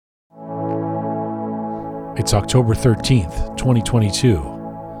It's October 13th,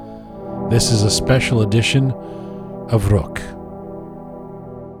 2022. This is a special edition of Rook.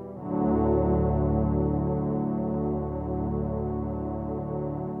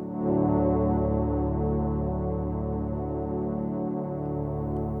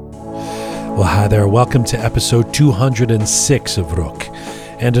 Well, hi there. Welcome to episode 206 of Rook,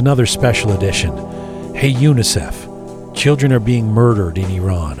 and another special edition. Hey UNICEF, children are being murdered in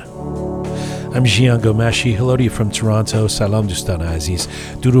Iran. I'm Jian Gomeshi. Hello to you from Toronto. Salam Dustan Aziz.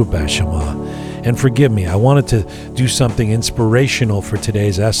 Durud Bar Shama. And forgive me, I wanted to do something inspirational for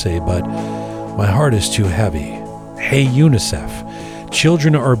today's essay, but my heart is too heavy. Hey UNICEF,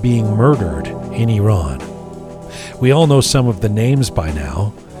 children are being murdered in Iran. We all know some of the names by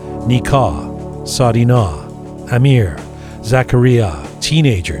now. Nikah, Sadina, Amir, Zakaria,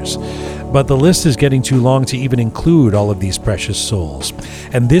 teenagers. But the list is getting too long to even include all of these precious souls.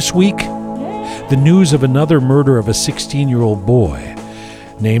 And this week, the news of another murder of a 16-year-old boy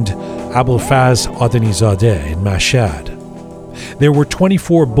named Abulfaz Adanizadeh in Mashhad. There were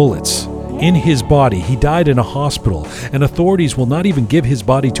 24 bullets in his body. He died in a hospital, and authorities will not even give his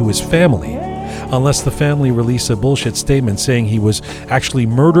body to his family unless the family release a bullshit statement saying he was actually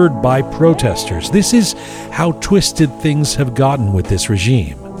murdered by protesters. This is how twisted things have gotten with this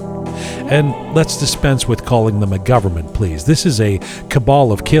regime. And let's dispense with calling them a government, please. This is a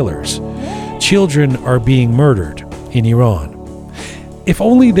cabal of killers. Children are being murdered in Iran. If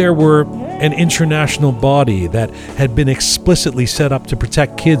only there were an international body that had been explicitly set up to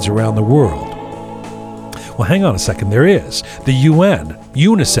protect kids around the world. Well, hang on a second, there is. The UN,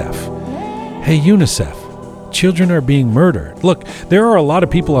 UNICEF. Hey UNICEF, children are being murdered. Look, there are a lot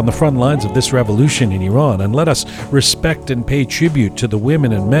of people on the front lines of this revolution in Iran, and let us respect and pay tribute to the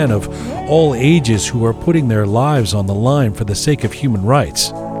women and men of all ages who are putting their lives on the line for the sake of human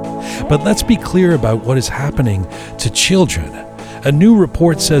rights. But let's be clear about what is happening to children. A new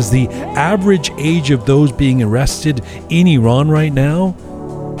report says the average age of those being arrested in Iran right now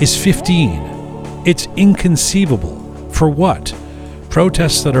is 15. It's inconceivable. For what?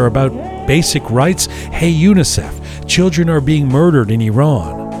 Protests that are about basic rights? Hey UNICEF, children are being murdered in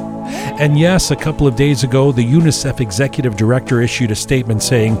Iran. And yes, a couple of days ago, the UNICEF executive director issued a statement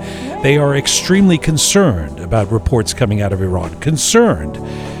saying they are extremely concerned about reports coming out of Iran. Concerned.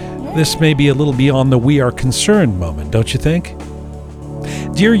 This may be a little beyond the we are concerned moment, don't you think?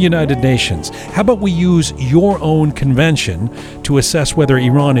 Dear United Nations, how about we use your own convention to assess whether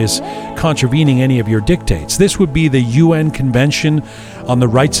Iran is contravening any of your dictates? This would be the UN Convention on the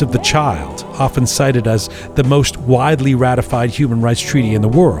Rights of the Child, often cited as the most widely ratified human rights treaty in the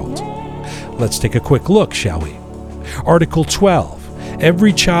world. Let's take a quick look, shall we? Article 12.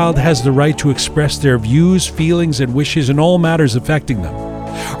 Every child has the right to express their views, feelings, and wishes in all matters affecting them.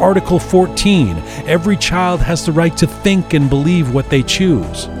 Article 14. Every child has the right to think and believe what they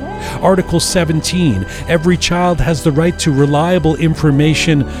choose. Article 17. Every child has the right to reliable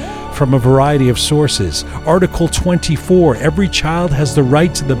information from a variety of sources. Article 24. Every child has the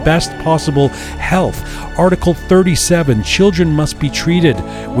right to the best possible health. Article 37. Children must be treated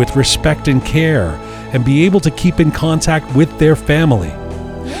with respect and care and be able to keep in contact with their family.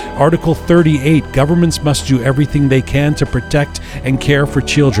 Article 38, governments must do everything they can to protect and care for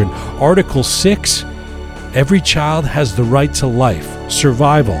children. Article 6, every child has the right to life,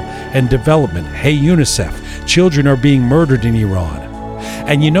 survival, and development. Hey UNICEF, children are being murdered in Iran.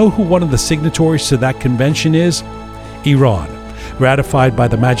 And you know who one of the signatories to that convention is? Iran, ratified by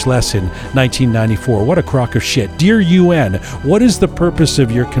the Majlis in 1994. What a crock of shit. Dear UN, what is the purpose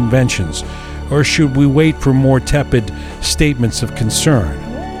of your conventions? Or should we wait for more tepid statements of concern?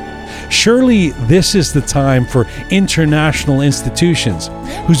 Surely this is the time for international institutions,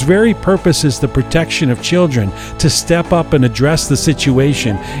 whose very purpose is the protection of children, to step up and address the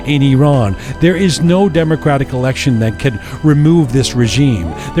situation in Iran. There is no democratic election that can remove this regime.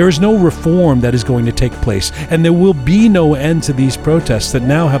 There is no reform that is going to take place, and there will be no end to these protests that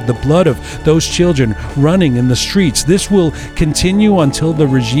now have the blood of those children running in the streets. This will continue until the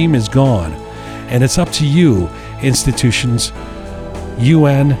regime is gone. And it's up to you, institutions,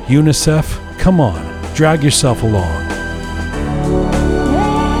 UN, UNICEF, come on, drag yourself along.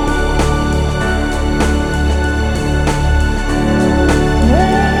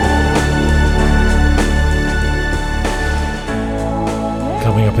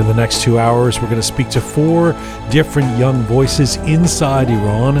 Coming up in the next 2 hours, we're going to speak to 4 different young voices inside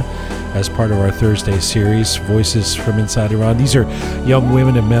Iran as part of our Thursday series, Voices from Inside Iran. These are young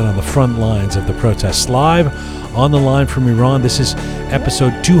women and men on the front lines of the protests. Live on the line from Iran, this is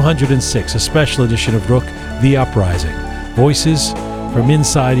episode 206, a special edition of Rook, The Uprising. Voices from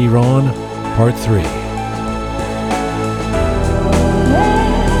Inside Iran, Part 3.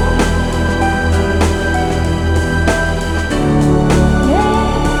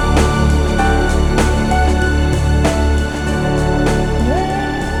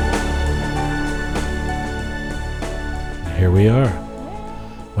 Here we are,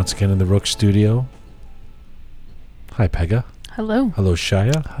 once again in the Rook studio. Hi, Pega. Hello. Hello,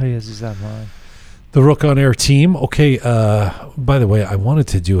 Shaya. Hi, Aziz Ahmad. The Rook on Air team. Okay, by the way, I wanted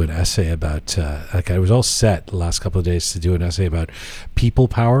to do an essay about, I was all set the last couple of days to do an essay about people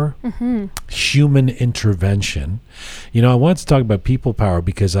power, human intervention. You know, I wanted to talk about people power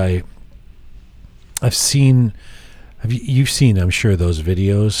because I've seen... You've seen, I'm sure, those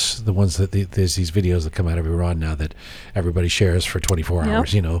videos, the ones that there's these videos that come out of Iran now that everybody shares for 24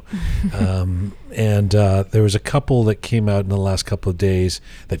 hours, you know. And there was a couple that came out in the last couple of days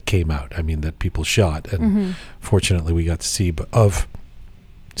that people shot. And fortunately we got to see of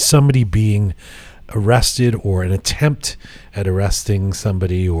somebody being arrested or an attempt at arresting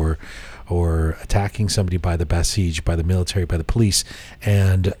somebody or attacking somebody by the Basij, by the military, by the police,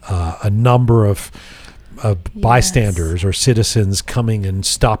 and a number of bystanders or citizens coming and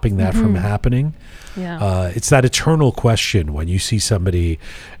stopping that from happening. It's that eternal question when you see somebody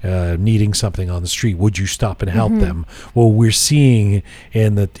needing something on the street, would you stop and help them? Well, we're seeing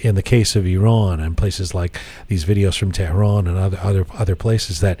in the case of Iran and places like these videos from Tehran and other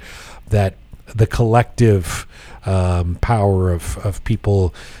places that the collective power of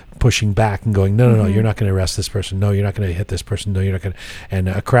people pushing back and going, no, you're not going to arrest this person. No, you're not going to hit this person. No, you're not going to. And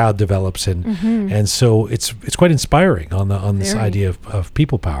a crowd develops, and so it's quite inspiring on this idea of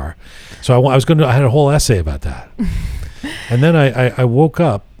people power. So I had a whole essay about that, and then I woke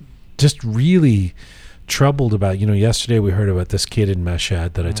up just really troubled about. You know, yesterday we heard about this kid in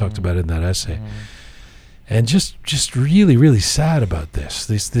Mashhad that I talked about in that essay, and just really really sad about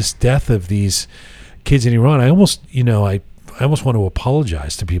this death of these kids in Iran. I almost want to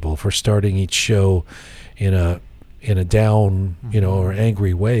apologize to people for starting each show in a down, or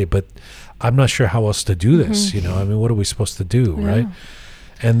angry way, but I'm not sure how else to do this. I mean, what are we supposed to do, right?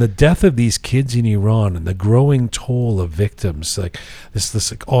 And the death of these kids in Iran and the growing toll of victims, like this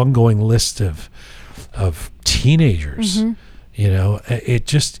like ongoing list of teenagers,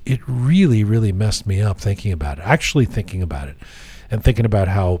 it really, really messed me up thinking about it, and thinking about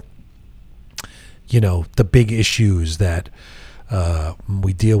how, the big issues that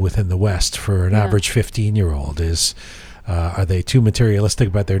we deal with in the West for an average 15-year-old is, are they too materialistic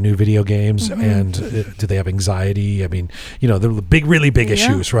about their new video games? And do they have anxiety? I mean, they're the really big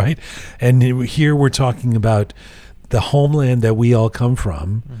issues, right? And here we're talking about the homeland that we all come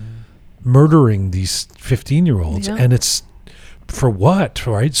from, murdering these 15-year-olds. And it's for what,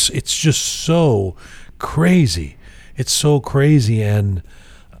 right? It's just so crazy. It's so crazy. And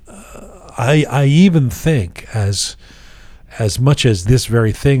I even think as much as this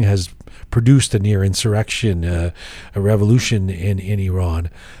very thing has produced a near insurrection, a revolution in Iran,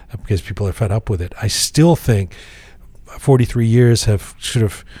 because people are fed up with it, I still think 43 years have sort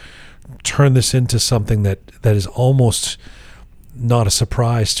of turned this into something that is almost not a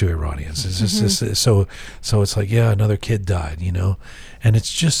surprise to Iranians. It's just, so it's like, another kid died, and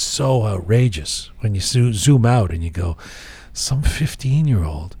it's just so outrageous when you zoom out and you go, some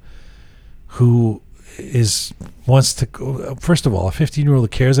 15-year-old who wants to go, first of all, a 15-year-old who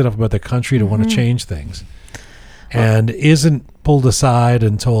cares enough about their country to want to change things, and isn't pulled aside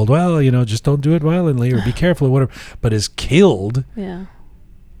and told, well, just don't do it violently or be careful or whatever, but is killed. I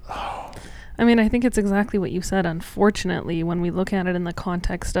mean, I think it's exactly what you said. Unfortunately, when we look at it in the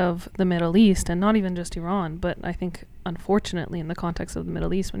context of the Middle East, and not even just Iran, but I think unfortunately in the context of the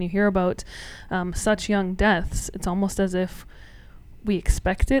Middle East, when you hear about such young deaths, it's almost as if we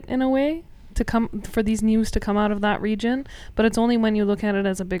expect it in a way for these news to come out of that region. But it's only when you look at it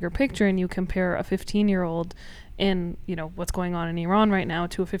as a bigger picture and you compare a 15-year-old in what's going on in Iran right now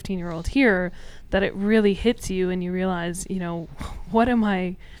to a 15-year-old here, that it really hits you and you realize, what have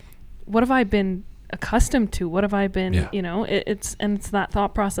I been accustomed to? What have I been, it's that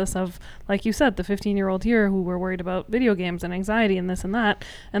thought process of, like you said, the 15-year-old here who were worried about video games and anxiety and this and that,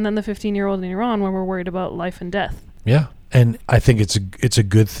 and then the 15-year-old in Iran where we're worried about life and death. And I think it's a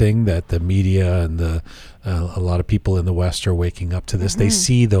good thing that the media and a lot of people in the West are waking up to this. They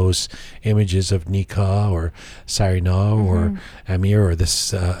see those images of Nika or Sarina or Amir or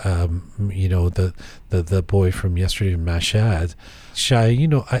this, the boy from yesterday in Mashhad. Shai,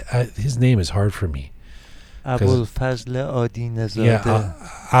 his name is hard for me. Abulfazl Adi Nezade. Yeah,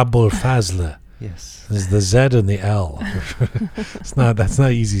 Abulfazl. Yes. There's the Z and the L. That's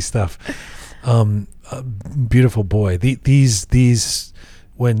not easy stuff. Beautiful boy. These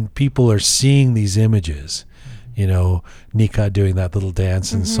when people are seeing these images, Nika doing that little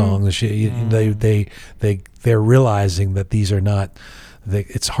dance and song, they're realizing that these are not.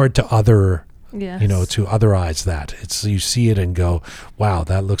 It's hard to other Yes. You know, to otherize that. It's you see it and go, wow,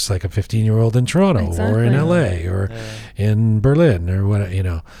 that looks like a 15-year-old in Toronto or in LA or in Berlin or what, you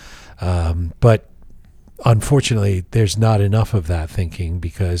know. But unfortunately, there's not enough of that thinking,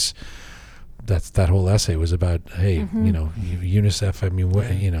 because that whole essay was about, hey, you know, UNICEF, I mean,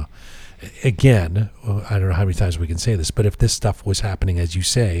 you know, again, I don't know how many times we can say this, but if this stuff was happening, as you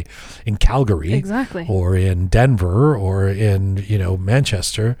say, in Calgary or in Denver or in, you know,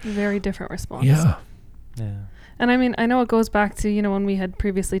 Manchester, very different response. Yeah. And I mean, I know it goes back to, you know, when we had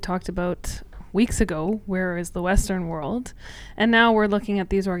previously talked about weeks ago, where is the Western world? And now we're looking at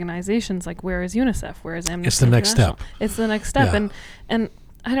these organizations like, where is UNICEF? Where is Amnesty It's the next step. It's the next step. Yeah. And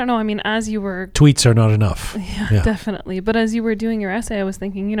I don't know, I mean, as you were... Tweets are not enough. Yeah, definitely. But as you were doing your essay, I was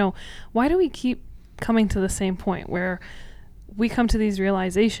thinking, you know, why do we keep coming to the same point where we come to these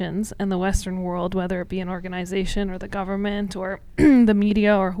realizations, and the Western world, whether it be an organization or the government or the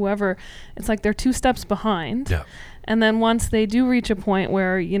media or whoever, it's like they're 2 steps behind. Yeah. And then once they do reach a point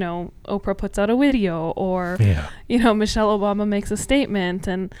where, you know, Oprah puts out a video or, you know, Michelle Obama makes a statement,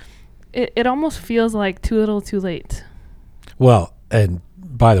 and it almost feels like too little too late. Well, and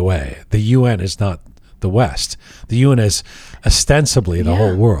by the way, the UN is not the West. The UN is ostensibly the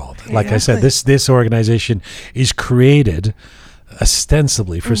whole world. Like I said, this organization is created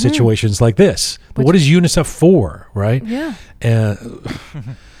ostensibly for situations like this. But what is UNICEF for, right? Yeah.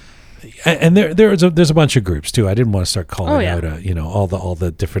 And there's a bunch of groups too. I didn't want to start calling out, you know, all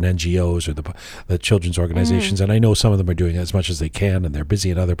the different NGOs or the children's organizations. And I know some of them are doing as much as they can, and they're busy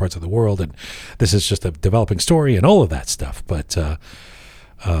in other parts of the world. And this is just a developing story and all of that stuff. But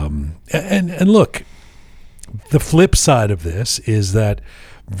and look, the flip side of this is that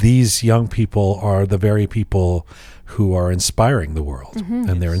these young people are the very people who are inspiring the world,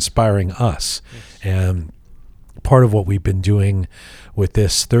 and they're inspiring us. And part of what we've been doing with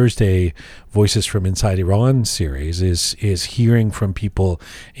this Thursday Voices from Inside Iran series is hearing from people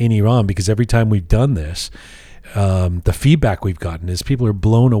in Iran, because every time we've done this, the feedback we've gotten is people are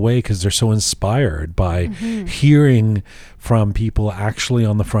blown away because they're so inspired by hearing from people actually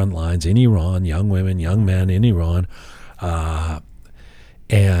on the front lines in Iran, young women, young men in Iran,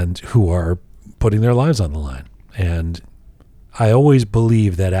 and who are putting their lives on the line. And I always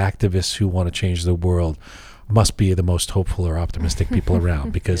believe that activists who want to change the world must be the most hopeful or optimistic people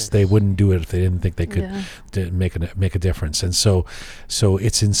around, because they wouldn't do it if they didn't think they could make a difference. And so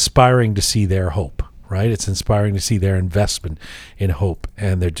it's inspiring to see their hope. Right? It's inspiring to see their investment in hope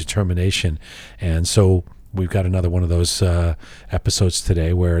and their determination. And so we've got another one of those episodes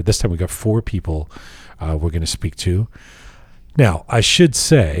today, where this time we've got 4 people we're going to speak to. Now, I should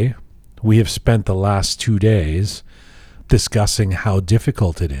say, we have spent the last 2 days discussing how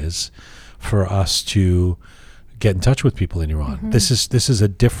difficult it is for us to get in touch with people in Iran. This is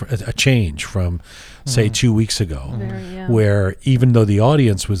a change from, say, 2 weeks ago, where even though the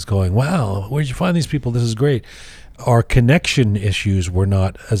audience was going, wow, where'd you find these people? This is great. Our connection issues were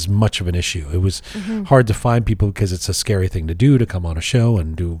not as much of an issue. It was hard to find people because it's a scary thing to do, to come on a show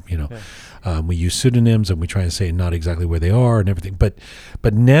and do, you know, we use pseudonyms and we try and say not exactly where they are and everything. But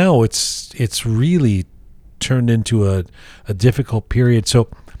now it's really turned into a difficult period. So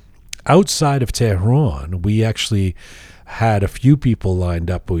outside of Tehran, we actually had a few people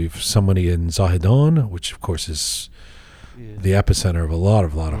lined up. We've somebody in Zahedan, which of course is the epicenter of a lot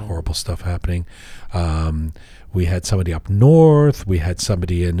of horrible stuff happening. We had somebody up north. We had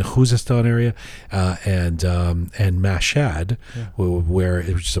somebody in the Khuzestan area, and Mashhad, where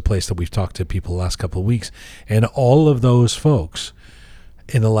it was just a place that we've talked to people the last couple of weeks. And all of those folks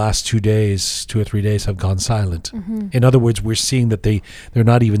in the last 2 or 3 days have gone silent. In other words, we're seeing that they're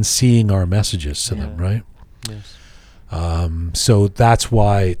not even seeing our messages to them, right? Yes. So that's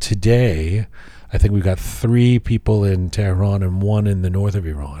why today, I think we've got 3 people in Tehran and 1 in the north of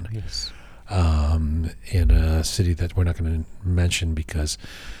Iran. Yes. In a city that we're not going to mention because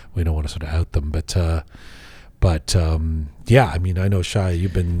we don't want to sort of out them. But yeah, I mean, I know, Shai,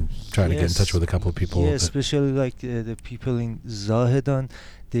 you've been trying to get in touch with a couple of people. Yeah, especially like the people in Zahedan.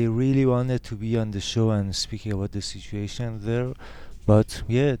 They really wanted to be on the show and speaking about the situation there. But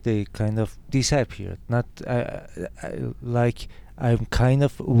yeah, they kind of disappeared. Not like I'm kind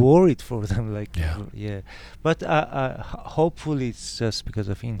of worried for them. Like but hopefully it's just because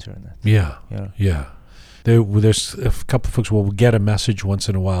of internet. Yeah. There's a couple of folks who will get a message once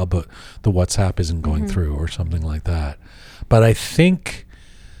in a while, but the WhatsApp isn't going through or something like that. But I think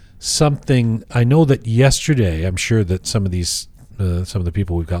I know that yesterday, I'm sure that some of the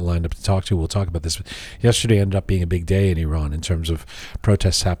people we've got lined up to talk to will talk about this. But yesterday ended up being a big day in Iran in terms of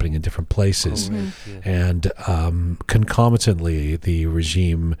protests happening in different places. And concomitantly, the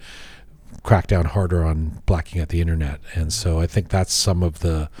regime crack down harder on blacking out the internet. And so I think that's some of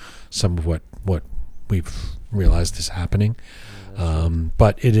what we've realized is happening.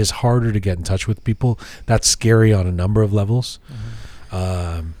 But it is harder to get in touch with people. That's scary on a number of levels.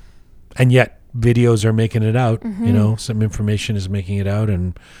 And yet videos are making it out, some information is making it out,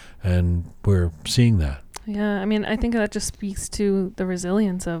 and we're seeing that. Yeah, I mean, I think that just speaks to the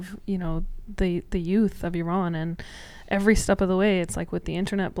resilience of, the youth of Iran, and every step of the way, it's like with the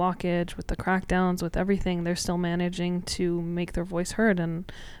internet blockage, with the crackdowns, with everything, they're still managing to make their voice heard. And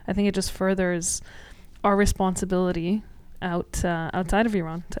I think it just furthers our responsibility outside of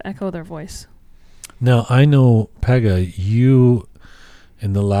Iran to echo their voice. Now, I know, Pegah, you,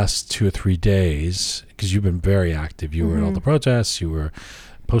 in the last 2 or 3 days, because you've been very active, you were at all the protests, you were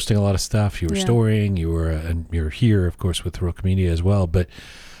posting a lot of stuff, you were storying, and you're here, of course, with Roqe Media as well, but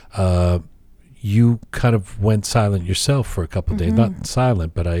you kind of went silent yourself for a couple of days. Not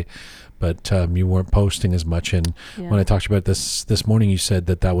silent, but you weren't posting as much. And when I talked about this morning, you said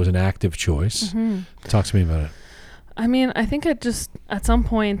that was an active choice. Talk to me about it. I mean, I think it just, at some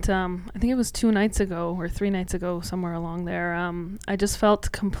point, I think it was 2 nights ago or 3 nights ago, somewhere along there, I just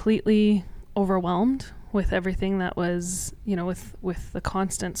felt completely overwhelmed with everything that was, with the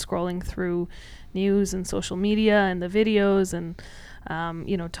constant scrolling through news and social media and the videos and,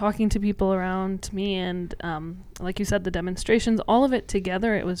 talking to people around me and, like you said, the demonstrations, all of it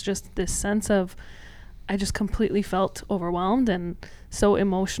together. It was just this sense of, I just completely felt overwhelmed and so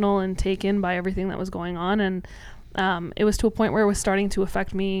emotional and taken by everything that was going on. And it was to a point where it was starting to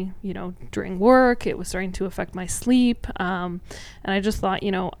affect me, during work. It was starting to affect my sleep. And I just thought,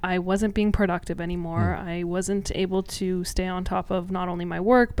 I wasn't being productive anymore. I wasn't able to stay on top of not only my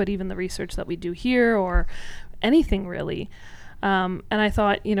work, but even the research that we do here or anything really. And I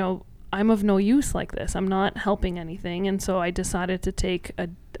thought, I'm of no use like this. I'm not helping anything. And so I decided to take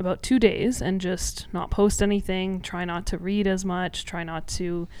about 2 days and just not post anything, try not to read as much, try not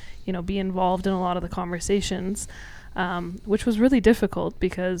to, be involved in a lot of the conversations, which was really difficult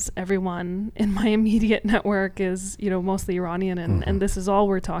because everyone in my immediate network is, mostly Iranian and this is all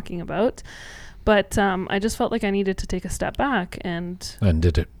we're talking about. But I just felt like I needed to take a step back. And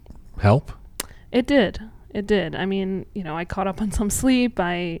did it help? It did. It did. I mean, I caught up on some sleep.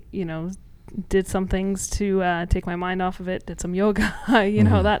 I, did some things to take my mind off of it, did some yoga,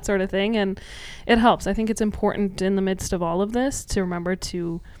 that sort of thing. And it helps. I think it's important in the midst of all of this to remember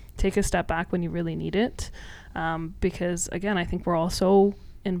to take a step back when you really need it. Because, again, I think we're all so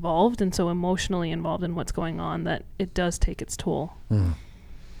involved and so emotionally involved in what's going on that it does take its toll.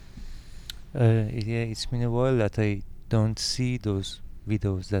 It's been a while that I don't see those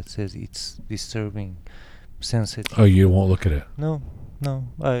videos that says it's disturbing, sensitive. Oh, you won't look at it? No.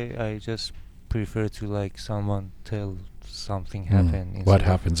 I just prefer to someone tell something happen. What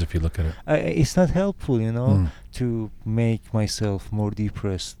happens if you look at it? It's not helpful, to make myself more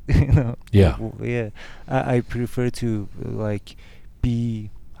depressed. Yeah. I prefer to be,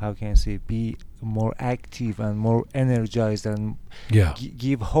 how can I say, be more active and more energized and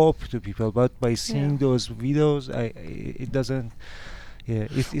give hope to people. But by seeing those videos, it doesn't. Yeah.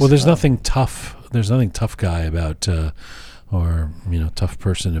 There's nothing tough. There's nothing tough guy about, tough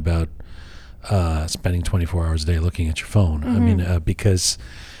person about spending 24 hours a day looking at your phone. I mean, because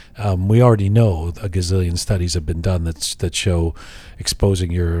we already know a gazillion studies have been done that show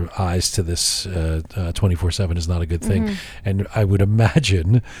exposing your eyes to this 24/7 is not a good thing. And I would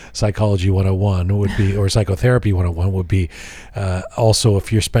imagine Psychology 101 would be, or Psychotherapy 101 would be, also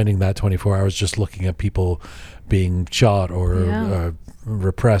if you're spending that 24 hours just looking at people being shot or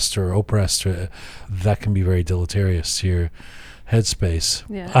repressed or oppressed, that can be very deleterious to your headspace.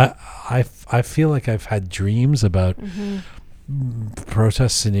 I feel like I've had dreams about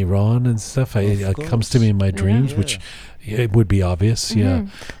protests in Iran and stuff. It comes to me in my dreams, which it would be obvious,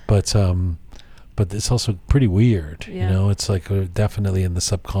 but it's also pretty weird. It's definitely in the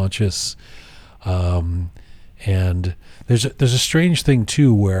subconscious, and there's a strange thing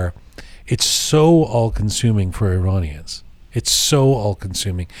too where it's so all-consuming for Iranians. It's so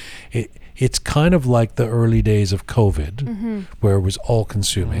all-consuming. It's kind of like the early days of COVID, where it was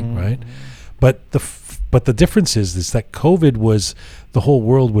all-consuming, right? But the difference is that COVID was, the whole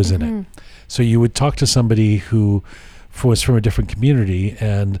world was in it. So you would talk to somebody who was from a different community,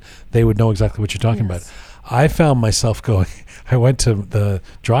 and they would know exactly what you're talking about. I found myself going. I went to the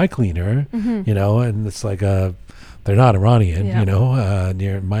dry cleaner, and it's like they're not Iranian,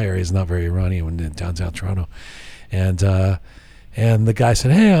 near my area is not very Iranian in downtown Toronto. And the guy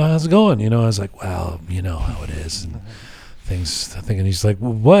said, "Hey, how's it going?" I was like, "Well, you know how it is." And things. I think, and he's like,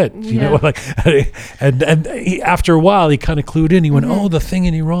 well, "What?" You know, Yeah. like, and he, after a while, he kind of clued in. He went, Mhm. "Oh, the thing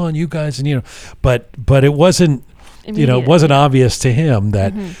in Iran, you guys," and but it wasn't. Immediate, It wasn't yeah. obvious to him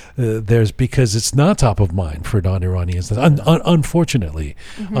that Mhm. there's, because it's not top of mind for non-Iranians. Unfortunately,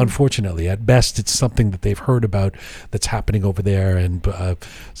 Mhm. unfortunately, at best, it's something that they've heard about that's happening over there, and a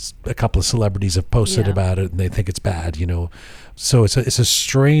couple of celebrities have posted Yeah. about it, and they think it's bad. So it's a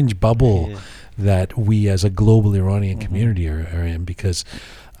strange bubble Yeah. that we as a global Iranian Mhm. community are in, because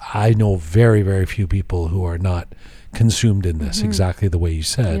I know very, very few people who are not consumed in this, Mhm. exactly the way you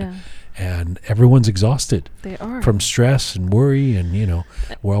said. Yeah, And everyone's exhausted they are. from stress and worry, and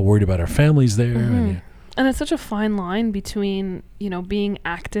we're all worried about our families there. Mhm. And it's such a fine line between, being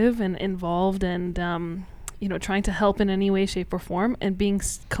active and involved and, trying to help in any way, shape, or form, and being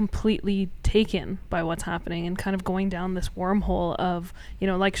completely taken by what's happening and kind of going down this wormhole of,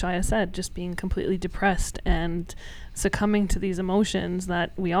 like Shaya said, just being completely depressed and succumbing to these emotions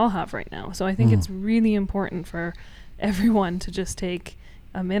that we all have right now. So I think it's really important for everyone to just take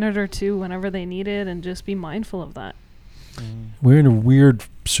a minute or two whenever they need it and just be mindful of that. We're in a weird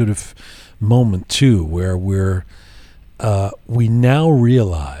sort of moment too, where we now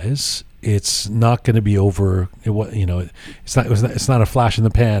realize it's not going to be over. It's not a flash in the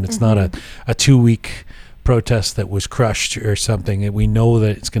pan. It's not a 2-week protest that was crushed or something. We know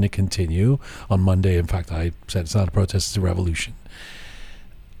that it's going to continue on Monday. In fact, I said it's not a protest, it's a revolution.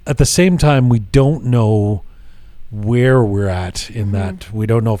 At the same time, we don't know where we're at in that. We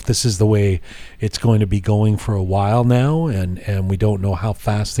don't know if this is the way it's going to be going for a while now, and we don't know how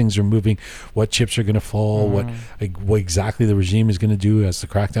fast things are moving, what chips are going to fall, what exactly the regime is going to do as the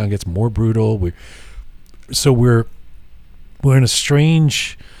crackdown gets more brutal. We're in a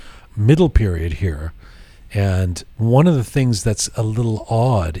strange middle period here, and one of the things that's a little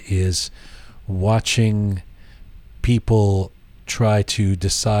odd is watching people try to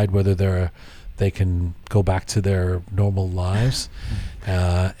decide whether they can go back to their normal lives.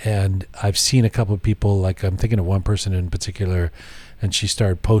 And I've seen a couple of people, like I'm thinking of one person in particular, and she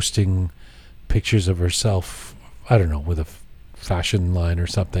started posting pictures of herself, I don't know, with a fashion line or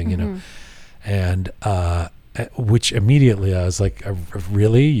something, and which immediately I was like,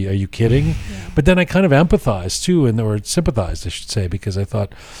 really? Are you kidding? Yeah. But then I kind of empathized too, or sympathized, I should say, because I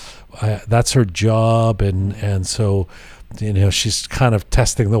thought that's her job, and so she's kind of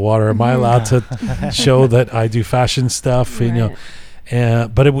testing the water. Am I allowed to show that I do fashion stuff? Right.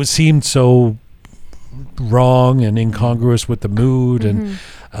 But it seemed so wrong and incongruous with the mood, and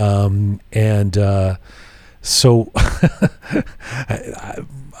so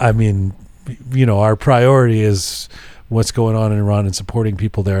I mean, our priority is what's going on in Iran and supporting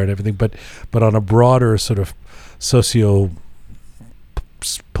people there and everything, but on a broader sort of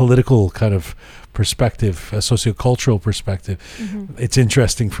socio-political kind of perspective, a sociocultural perspective, it's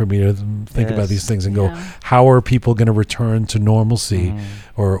interesting for me to think about these things and go, how are people going to return to normalcy,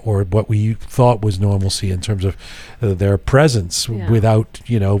 or what we thought was normalcy in terms of their presence, without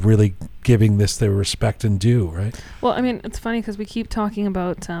really giving this their respect and due, right? Well, I mean, it's funny because we keep talking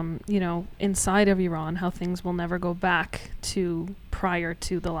about inside of Iran how things will never go back to prior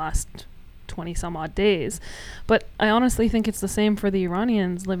to the last 20 some odd days, but I honestly think it's the same for the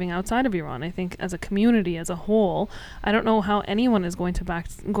Iranians living outside of Iran. I think as a community as a whole, I don't know how anyone is going to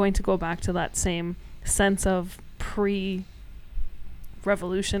go back to that same sense of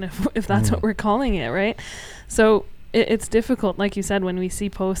pre-revolution, if that's what we're calling it, right? So it's difficult, like you said, when we see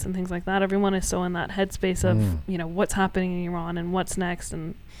posts and things like that. Everyone is so in that headspace of what's happening in Iran and what's next,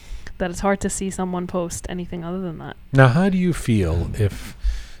 and that it's hard to see someone post anything other than that. Now, how do you feel if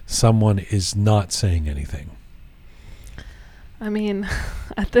someone is not saying anything? I mean,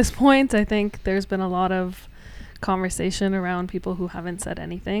 at this point, I think there's been a lot of conversation around people who haven't said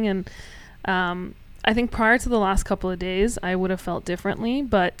anything. And I think prior to the last couple of days, I would have felt differently.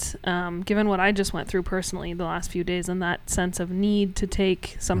 But given what I just went through personally the last few days and that sense of need to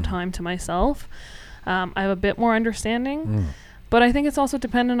take some time to myself, I have a bit more understanding. But I think it's also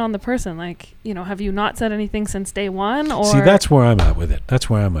dependent on the person. Like, have you not said anything since day one? Or see, that's where I'm at with it.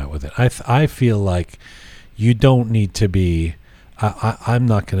 I feel like you don't need to be. I'm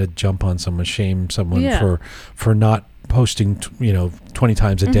not going to jump on someone, shame someone for not posting, 20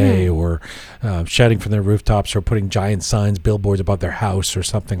 times a day, or shouting from their rooftops, or putting giant signs, billboards about their house or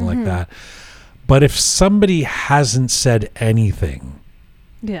something like that. But if somebody hasn't said anything,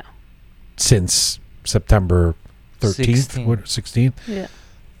 since September 13th, 16th. Yeah.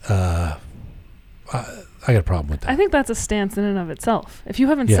 I got a problem with that. I think that's a stance in and of itself. If you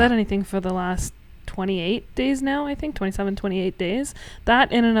haven't said anything for the last 28 days now, I think 27, 28 days.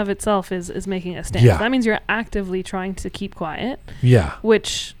 That in and of itself is making a stance. Yeah. That means you're actively trying to keep quiet, Yeah.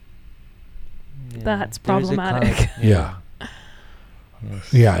 which Yeah. that's There is a problematic. Yeah.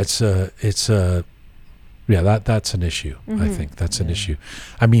 Yes. Yeah. That's an issue. I Mhm. think that's an Yeah. issue.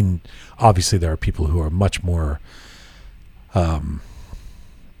 I mean, obviously there are people who are much more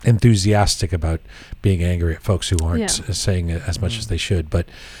enthusiastic about being angry at folks who aren't saying it as much as they should. But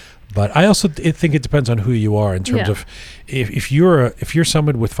I also think it depends on who you are in terms Yeah. of if you're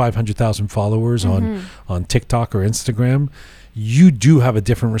someone with 500,000 followers Mhm. on TikTok or Instagram, you do have a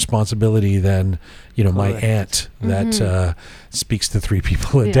different responsibility than my Correct. aunt that Mhm. speaks to 3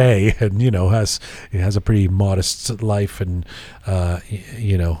 people a Yeah. day and has a pretty modest life and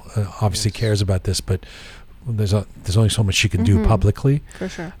obviously Yes. cares about this, but there's only so much she can do Mhm. publicly. For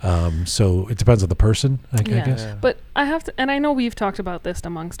sure. So it depends on the person, I Yeah. guess. Yeah. But I have to, and I know we've talked about this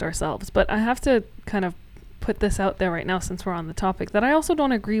amongst ourselves, but I have to kind of put this out there right now since we're on the topic that I also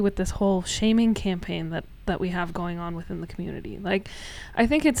don't agree with this whole shaming campaign that we have going on within the community. Like, I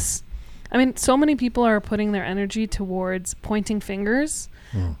think so many people are putting their energy towards pointing fingers,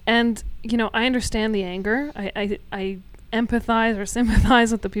 and I understand the anger. I empathize or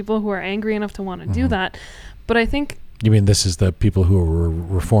sympathize with the people who are angry enough to want to do Mhm. that, but I think You mean this is the people who were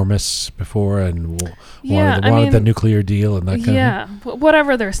reformists before and Yeah, I wanted the mean, nuclear deal and that kind of thing? yeah,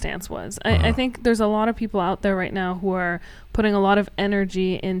 whatever their stance was. I Uh-huh. think there's a lot of people out there right now who are putting a lot of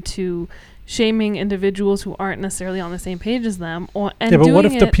energy into shaming individuals who aren't necessarily on the same page as them. But what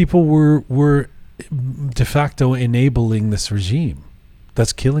if the people were de facto enabling this regime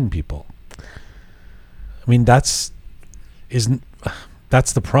that's killing people? I mean, that's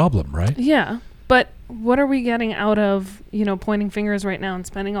the problem, right? Yeah, but what are we getting out of pointing fingers right now and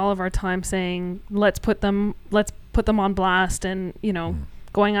spending all of our time saying let's put them on blast and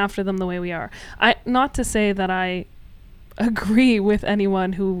going after them the way we are? Not to say that I agree with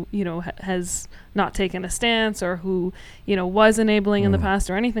anyone who has not taken a stance or who was enabling in the past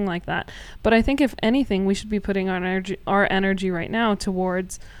or anything like that, but I think if anything we should be putting our energy right now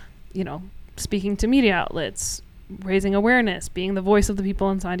towards speaking to media outlets, raising awareness, being the voice of the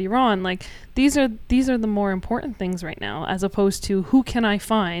people inside Iran. Like, these are the more important things right now, as opposed to who can I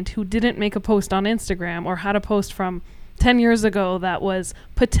find who didn't make a post on Instagram or had a post from 10 years ago that was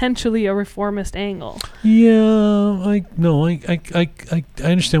potentially a reformist angle. Yeah, I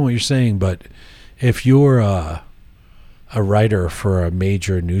understand what you're saying, but if you're a writer for a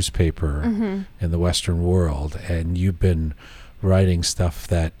major newspaper in the Western world and you've been writing stuff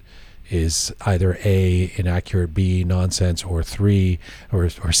that is either A, inaccurate, B, nonsense, or 3, or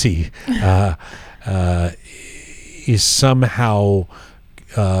C, is somehow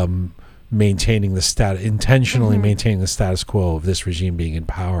maintaining the intentionally maintaining the status quo of this regime being in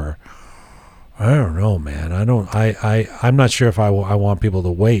power. I don't know, man. I'm not sure if I want people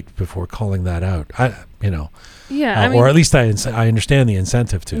to wait before calling that out. Yeah, or at least I understand the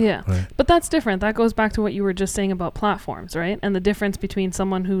incentive to. Yeah, right? But that's different. That goes back to what you were just saying about platforms, right? And the difference between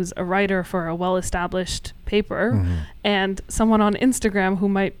someone who's a writer for a well-established paper and someone on Instagram who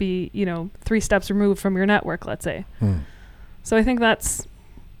might be, 3 steps removed from your network, let's say. So I think that's...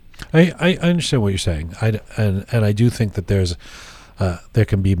 I understand what you're saying. And I do think that there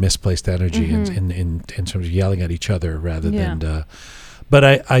can be misplaced energy in terms of yelling at each other rather than... but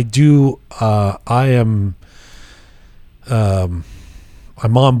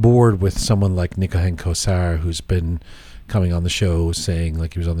I'm on board with someone like Nikahen Kosar, who's been coming on the show saying,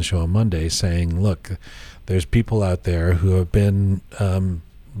 like he was on the show on Monday, saying, look, there's people out there who have been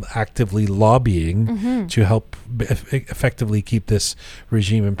actively lobbying to help effectively keep this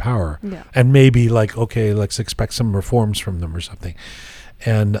regime in power. Yeah. And maybe let's expect some reforms from them or something.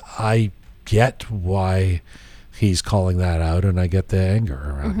 And I get why he's calling that out, and I get the anger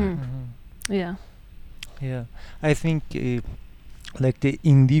around it. Yeah. Yeah, I think like the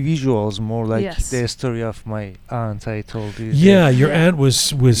individuals more like Yes. the story of my aunt I told you. Yeah, your aunt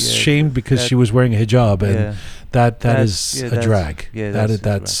was shamed because she was wearing a hijab, and that is a drag.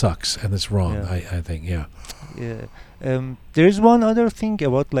 That sucks, and it's wrong. Yeah. I think. Yeah. Yeah. There's one other thing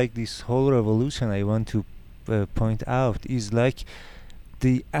about like this whole revolution I want to point out is like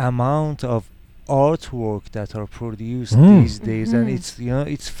the amount of artwork that are produced these days, and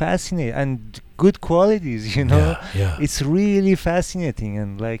it's fascinating and good qualities. Yeah. It's really fascinating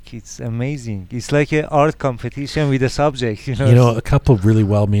and like it's amazing. It's like an art competition with a subject. A couple of really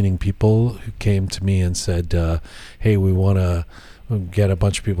well-meaning people who came to me and said, "Hey, we want to get a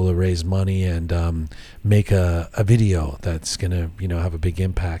bunch of people to raise money and make a video that's gonna have a big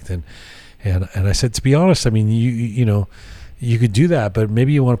impact." And I said, to be honest, I mean, you could do that, but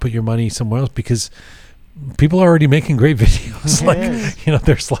maybe you want to put your money somewhere else because people are already making great videos. Like, you know,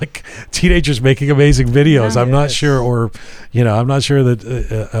 there's like teenagers making amazing videos. I'm not sure, or, you know, I'm not sure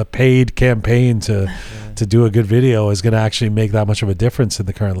that a paid campaign to do a good video is going to actually make that much of a difference in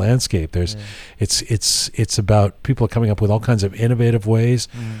the current landscape. There's, it's about people coming up with all kinds of innovative ways.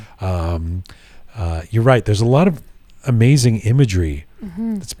 You're right. There's a lot of amazing imagery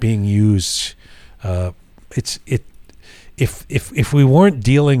that's being used. If we weren't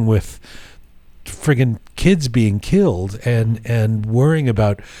dealing with friggin' kids being killed and worrying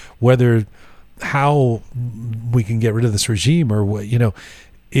about how we can get rid of this regime, or what, you know,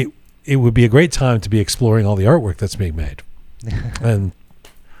 it would be a great time to be exploring all the artwork that's being made. And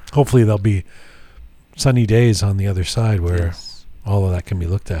hopefully there'll be sunny days on the other side where all of that can be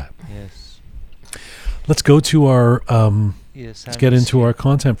looked at. Yes. Let's go to our let's get into our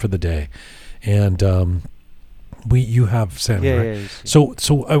content for the day. And you have Sammy, right? Yes. So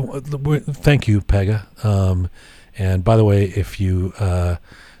thank you, Pega. And by the way, if you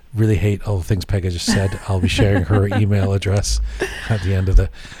really hate all the things Pega just said, I'll be sharing her email address at the end of the.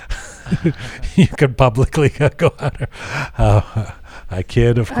 You can publicly go at her. I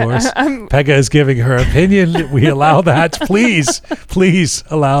kid, of course. Pega is giving her opinion. We allow that. Please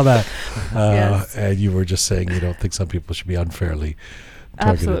allow that. Yes. And you were just saying you don't think some people should be unfairly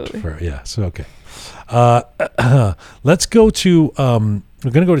targeted. Absolutely. So okay. Let's go to.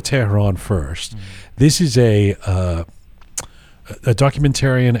 We're going to go to Tehran first. This is a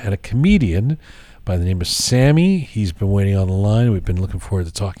documentarian and a comedian by the name of Sammy. He's been waiting on the line. We've been looking forward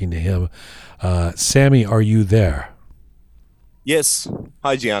to talking to him. Sammy, are you there? Yes.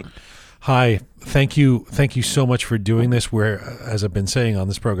 Hi, Gian. Hi. Thank you so much for doing this. We're, as I've been saying on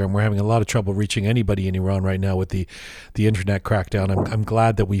this program, we're having a lot of trouble reaching anybody in Iran right now with the internet crackdown. I'm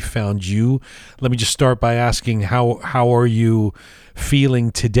glad that we found you. Let me just start by asking how are you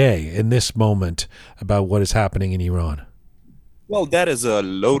feeling today in this moment about what is happening in Iran? Well, that is a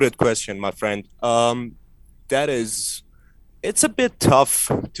loaded question, my friend. It's a bit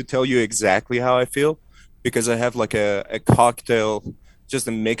tough to tell you exactly how I feel because I have like a cocktail, just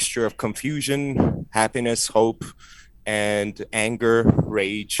a mixture of confusion, happiness, hope, and anger,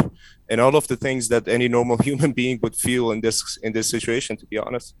 rage, and all of the things that any normal human being would feel in this situation, to be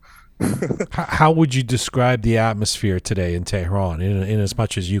honest. How would you describe the atmosphere today in Tehran, in as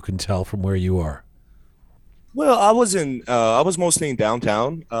much as you can tell from where you are? Well, I was mostly in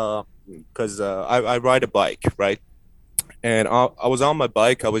downtown because I ride a bike, right? And I was on my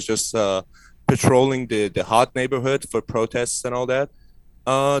bike. I was just patrolling the hot neighborhood for protests and all that.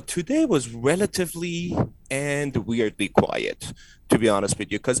 Today was relatively and weirdly quiet, to be honest with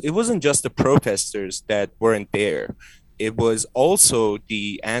you, because it wasn't just the protesters that weren't there. It was also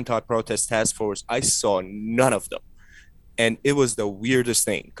the anti-protest task force. I saw none of them. And it was the weirdest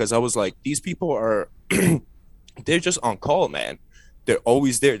thing because I was like, these people are, they're just on call, man. They're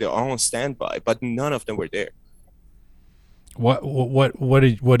always there. They're all on standby, but none of them were there. What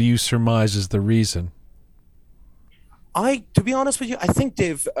do you surmise is the reason? To be honest with you, I think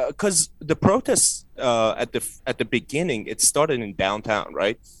they've because the protests at the beginning it started in downtown,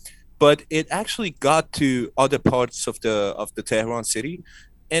 right? But it actually got to other parts of the Tehran city,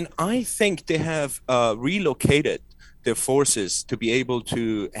 and I think they have relocated their forces to be able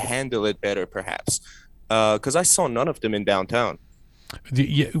to handle it better, perhaps. Because I saw none of them in downtown.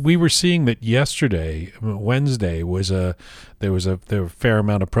 We were seeing that yesterday, Wednesday, there were a fair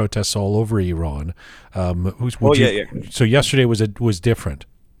amount of protests all over Iran. So yesterday was different.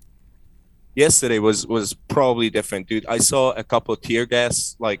 Yesterday was probably different, dude. I saw a couple of tear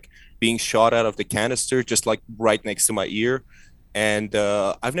gas like being shot out of the canister, just like right next to my ear, and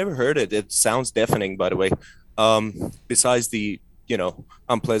I've never heard it. It sounds deafening, by the way. Besides the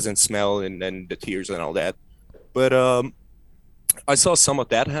unpleasant smell and the tears and all that, but I saw some of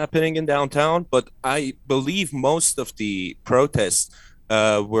that happening in downtown, but I believe most of the protests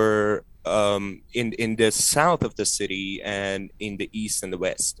were in the south of the city and in the east and the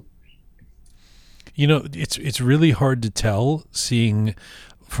west. It's really hard to tell seeing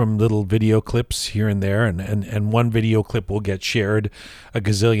from little video clips here and there, and one video clip will get shared a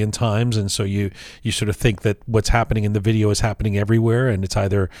gazillion times, and so you sort of think that what's happening in the video is happening everywhere, and it's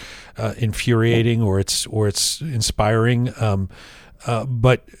either infuriating or it's inspiring.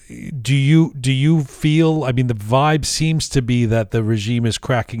 But do you feel? I mean, the vibe seems to be that the regime is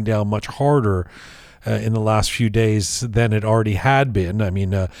cracking down much harder in the last few days than it already had been. I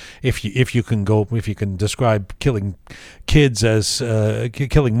mean, if you can describe killing kids as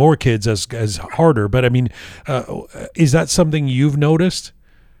killing more kids as harder, but I mean, is that something you've noticed?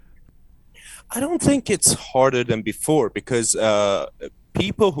 I don't think it's harder than before because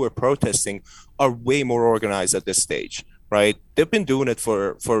people who are protesting are way more organized at this stage, right? They've been doing it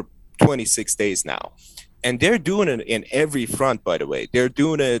for 26 days now. And they're doing it in every front, by the way. They're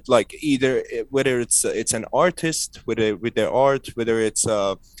doing it like either whether it's an artist with their art, whether it's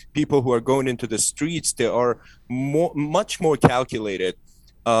people who are going into the streets. They are much more calculated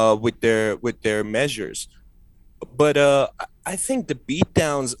with their measures. But I think the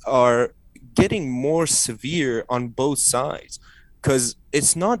beatdowns are getting more severe on both sides because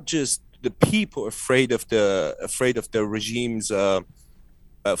it's not just the people afraid of the regime's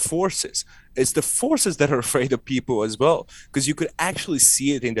forces. It's the forces that are afraid of people as well, because you could actually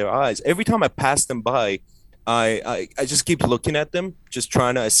see it in their eyes. Every time I pass them by, I just keep looking at them, just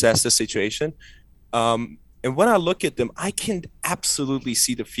trying to assess the situation. And when I look at them, I can absolutely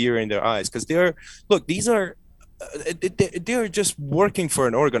see the fear in their eyes because these are they're just working for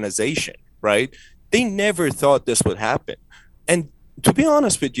an organization, right? They never thought this would happen. And to be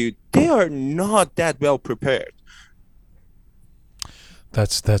honest with you, they are not that well prepared.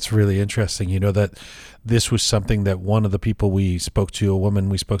 That's really interesting. You know that this was something that one of the people we spoke to, a woman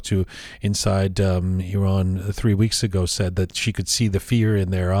we spoke to inside Iran 3 weeks ago, said that she could see the fear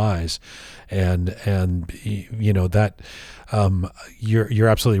in their eyes, and you know that you're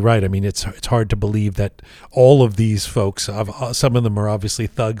absolutely right. I mean, it's hard to believe that all of these folks, some of them are obviously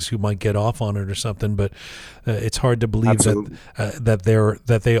thugs who might get off on it or something, but it's hard to believe Absolutely.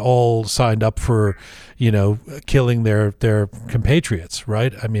 that they all signed up for, you know, killing their compatriots,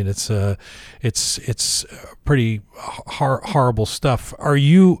 right? I mean, it's pretty horrible stuff. Are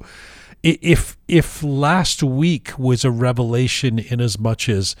you, if last week was a revelation in as much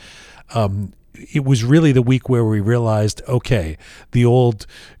as it was really the week where we realized, okay, the old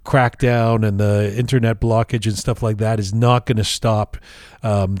crackdown and the internet blockage and stuff like that is not going to stop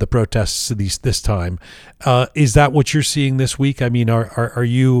the protests this time. Is that what you're seeing this week? I mean, are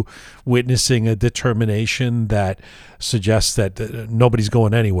you witnessing a determination that suggests that nobody's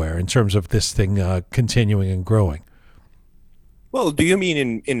going anywhere in terms of this thing continuing and growing? Well, do you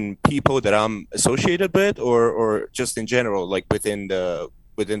mean in people that I'm associated with, or just in general, like within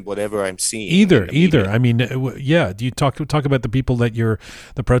whatever I'm seeing in the Either. media? I mean, yeah. Do you talk about the people that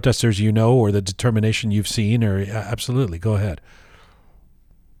the protesters you know, or the determination you've seen, or absolutely? Go ahead.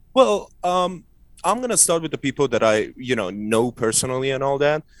 Well, I'm gonna start with the people that I, know personally and all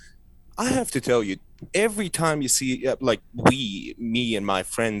that. I have to tell you, every time you see, like me and my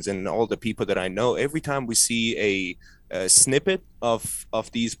friends and all the people that I know, every time we see a snippet of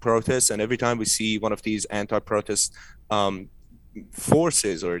these protests, and every time we see one of these anti-protest um,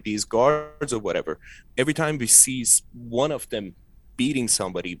 forces or these guards or whatever, every time we see one of them beating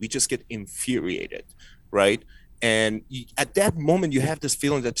somebody, we just get infuriated, right? And at that moment, you have this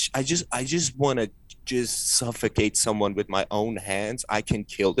feeling that I just want to just suffocate someone with my own hands. I can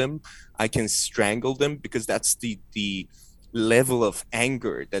kill them, I can strangle them, because that's the level of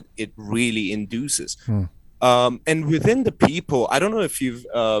anger that it really induces. Hmm. And within the people, I don't know if you've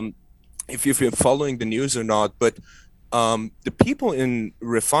been following the news or not, but the people in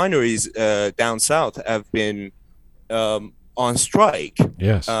refineries down south have been on strike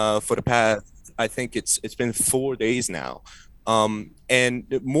Yes. for the past, I think it's been 4 days now. And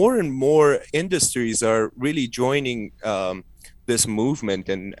more and more industries are really joining this movement,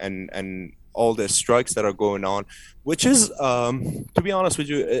 and all the strikes that are going on, which is, to be honest with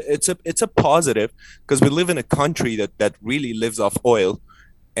you, it's a positive, because we live in a country that really lives off oil.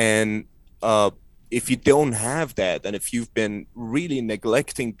 And if you don't have that, and if you've been really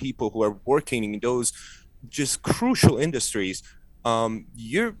neglecting people who are working in those just crucial industries,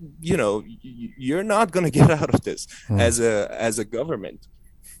 you're not going to get out of this Hmm. as a government.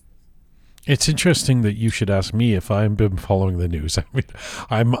 It's interesting that you should ask me if I've been following the news. I mean,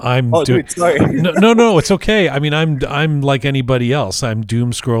 I'm Oh, dude, sorry. no, it's okay. I mean, I'm like anybody else. I'm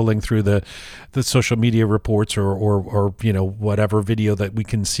doom scrolling through the social media reports, or you know, whatever video that we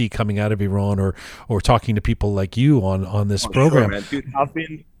can see coming out of Iran, or talking to people like you on this Oh, sure, program. man. Dude,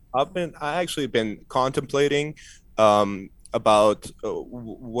 I actually been contemplating about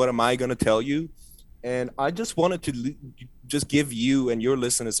what am I going to tell you, and I just wanted to just give you and your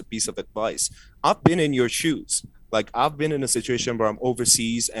listeners a piece of advice. I've been in your shoes. Like, I've been in a situation where I'm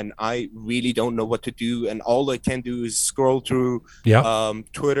overseas and I really don't know what to do, and all I can do is scroll through Yeah,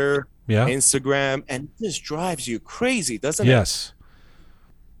 Twitter, yeah, Instagram, and this drives you crazy, doesn't it? yes.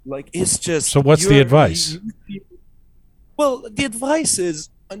 Like, it's just So what's the advice? well, the advice is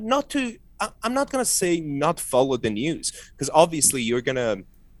not to. I'm not gonna say not follow the news, because obviously you're gonna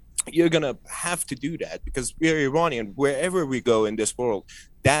have to do that, because we're Iranian. Wherever we go in this world,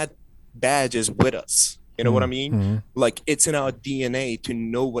 that badge is with us. You know what I mean? Mm-hmm. Like it's in our DNA to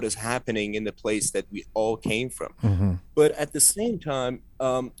know what is happening in the place that we all came from. Mm-hmm. But at the same time,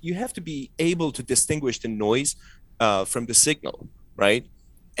 you have to be able to distinguish the noise from the signal, right?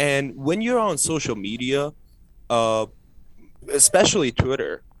 And when you're on social media, uh, especially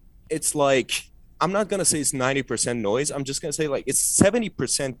Twitter, it's like I'm not gonna say it's 90% noise. I'm just gonna say like it's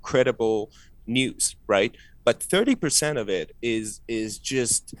 70% credible news, right? But 30% of it is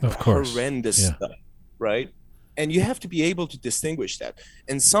just Of course. horrendous Yeah. stuff, right? And you have to be able to distinguish that.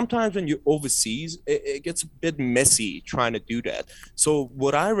 And sometimes when you're overseas, it gets a bit messy trying to do that. So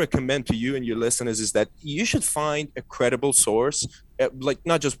what I recommend to you and your listeners is that you should find a credible source, like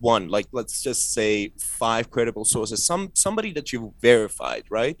not just one, like let's just say five credible sources, somebody that you've verified,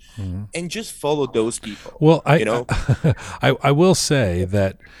 right? Mm-hmm. And just follow those people, Well, you know? I will say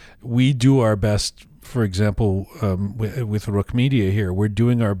that we do our best. For example, with Rook Media here, we're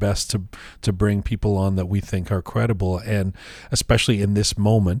doing our best to bring people on that we think are credible, and especially in this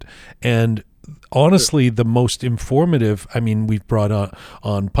moment. And honestly, the most informative. I mean, we've brought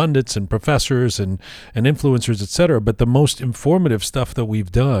on pundits and professors and influencers, etc. But the most informative stuff that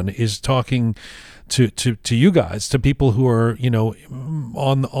we've done is talking to you guys, to people who are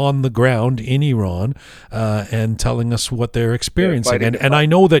on the ground in Iran, and telling us what they're Yeah, experiencing. fighting And the and I fight.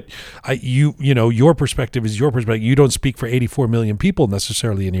 know that your perspective is your perspective. You don't speak for 84 million people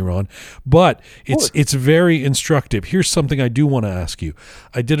necessarily in Iran, but Of it's course. it's very instructive. Here's something I do want to ask you.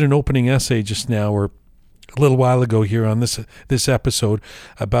 I did an opening essay just now, or a little while ago here on this episode,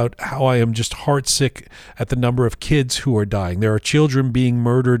 about how I am just heartsick at the number of kids who are dying. There are children being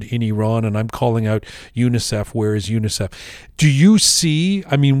murdered in Iran, and I'm calling out UNICEF. Where is UNICEF? Do you see?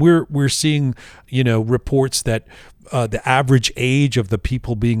 I mean, we're seeing reports that the average age of the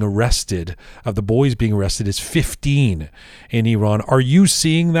people being arrested, of the boys being arrested, is 15 in Iran. Are you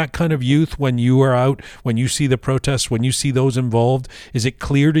seeing that kind of youth when you are out, when you see the protests, when you see those involved? Is it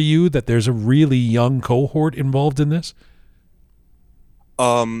clear to you that there's a really young cohort involved in this?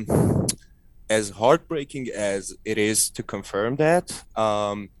 Um, as heartbreaking as it is to confirm that,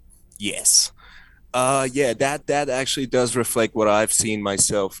 yes. Yeah, that actually does reflect what I've seen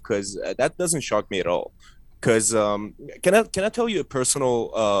myself, because that doesn't shock me at all. Because can I tell you a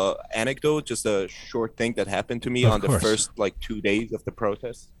personal anecdote, just a short thing that happened to me Of on the course. first like 2 days of the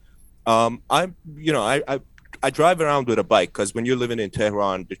protest. I you know I drive around with a bike because when you're living in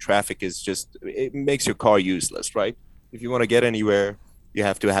Tehran, the traffic is just it makes your car useless, right? If you want to get anywhere, you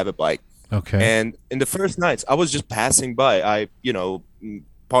have to have a bike. Okay. And in the first nights, I was just passing by. I,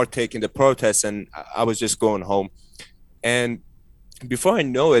 partake in the protests, and I was just going home. And before I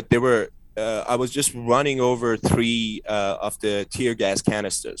know it, I was just running over three of the tear gas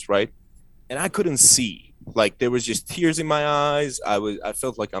canisters, right? And I couldn't see. Like there was just tears in my eyes. I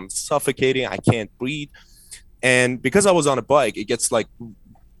felt like I'm suffocating. I can't breathe. And because I was on a bike, it gets like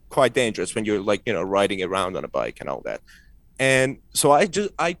quite dangerous when you're like, riding around on a bike and all that. And so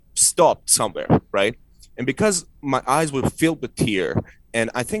I stopped somewhere, right? And because my eyes were filled with tear, and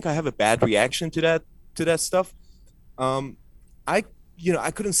I think I have a bad reaction to that stuff, um, I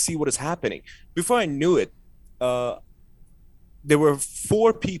I couldn't see what is happening. Before I knew it, uh, there were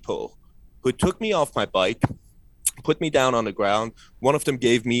four people who took me off my bike, put me down on the ground. One of them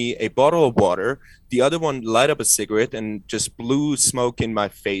gave me a bottle of water. The other one light up a cigarette and just blew smoke in my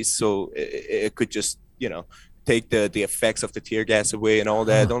face so it could just, take the effects of the tear gas away and all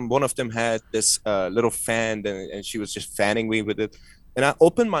that. Huh. And one of them had this little fan, and she was just fanning me with it. And I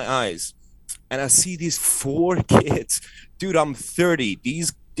opened my eyes and I see these four kids. Dude, I'm 30.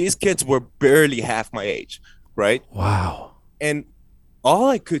 These kids were barely half my age, right? Wow. And all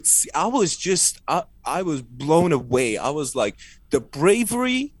I could see, I was blown away. I was like, the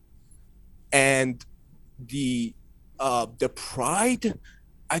bravery and the pride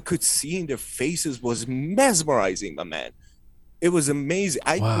I could see in their faces was mesmerizing, my man. It was amazing.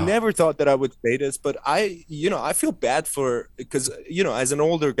 I Wow. never thought that I would say this, but I feel bad for, because as an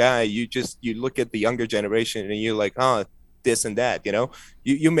older guy, you look at the younger generation and you're like, oh, this and that,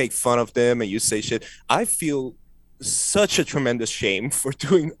 you make fun of them and you say shit. I feel such a tremendous shame for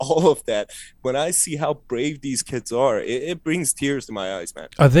doing all of that. When I see how brave these kids are, it brings tears to my eyes, man.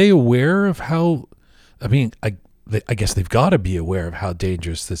 Are they aware of how? I mean, I guess they've got to be aware of how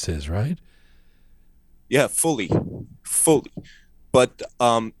dangerous this is, right? Yeah, fully. But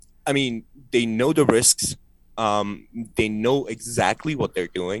I mean, they know the risks. They know exactly what they're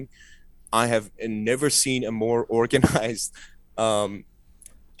doing. I have never seen a more organized um,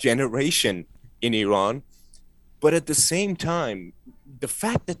 generation in Iran. But at the same time, the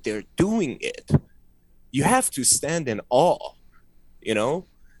fact that they're doing it, you have to stand in awe, you know?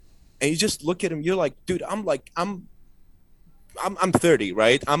 and you just look at him. You're like, dude, I'm 30,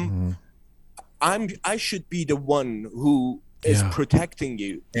 right? I should be the one who is Yeah. protecting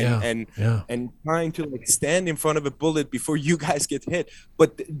you Yeah. Yeah. and trying to like stand in front of a bullet before you guys get hit.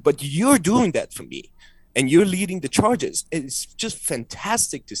 But you're doing that for me, and you're leading the charges. It's just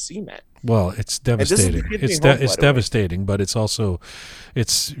fantastic to see, man. Well, it's And this is the devastating. kid being home, It's by the way. devastating, but it's also,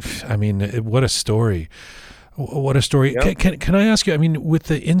 it's. I mean, what a story! What a story! Yeah. Can I ask you? I mean, with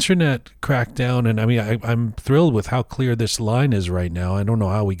the internet crackdown, and I mean, I'm thrilled with how clear this line is right now. I don't know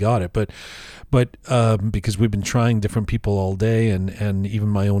how we got it, but because we've been trying different people all day, and even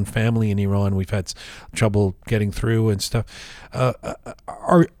my own family in Iran, we've had trouble getting through and stuff.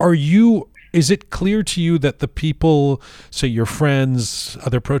 Are you? Is it clear to you that the people, say your friends,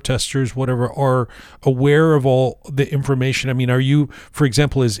 other protesters, whatever, are aware of all the information? I mean, are you, for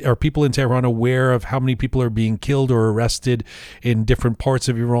example, are people in Tehran aware of how many people are being killed or arrested in different parts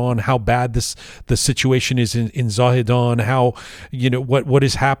of Iran? How bad the situation is in Zahedan? How, what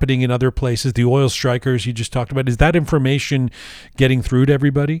is happening in other places? The oil strikers you just talked about. Is that information getting through to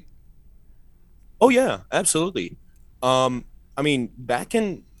everybody? Oh yeah, absolutely. I mean, back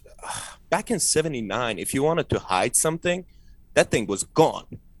in '79, if you wanted to hide something, that thing was gone.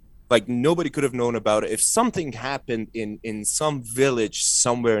 Like nobody could have known about it. If something happened in some village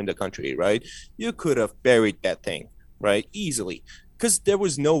somewhere in the country, right? You could have buried that thing, right? Easily. Because there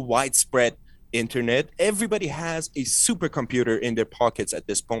was no widespread internet. Everybody has a supercomputer in their pockets at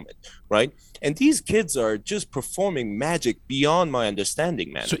this moment, right? And these kids are just performing magic beyond my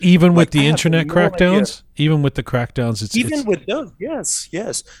understanding, man. So even with Like I the have internet no idea. crackdowns, even with the crackdowns, Even it's with those, yes,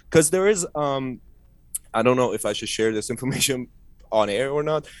 yes. Because there is I don't know if I should share this information on air or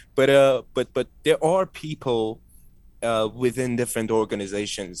not, but there are people within different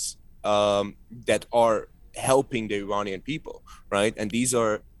organizations that are helping the Iranian people, right? And these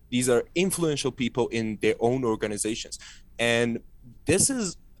are influential people in their own organizations, and this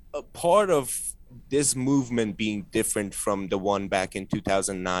is a part of this movement being different from the one back in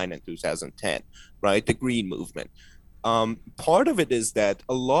 2009 and 2010, right? The Green Movement. Part of it is that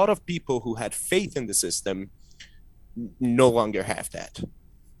a lot of people who had faith in the system no longer have that,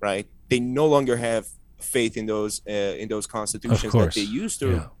 right? They no longer have faith in those of constitutions that they course, used to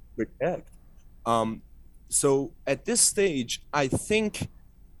yeah. protect. Um, so at this stage, I think,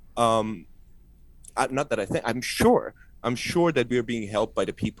 um, not that I think, I'm sure that we're being helped by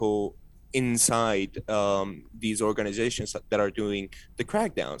the people inside these organizations that are doing the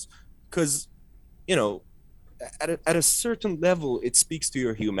crackdowns, because you know at a certain level it speaks to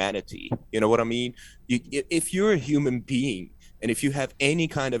your humanity. You know what I mean? If you're a human being and if you have any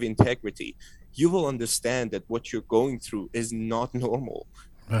kind of integrity, you will understand that what you're going through is not normal.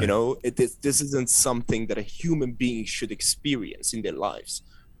 Right. This isn't something that a human being should experience in their lives.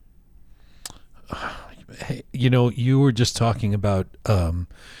 Hey, you were just talking about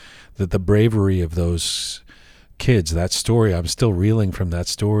the bravery of those kids. That story, I'm still reeling from that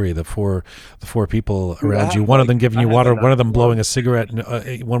story. The four people Dude, around you, one of them giving I you have water, an one of them well, blowing a cigarette,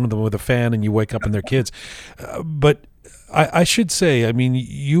 and one of them with a fan, and you wake up and they're kids. But I should say, I mean,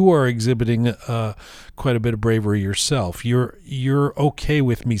 you are exhibiting quite a bit of bravery yourself. You're okay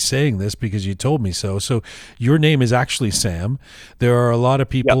with me saying this because you told me so. So your name is actually Sam. There are a lot of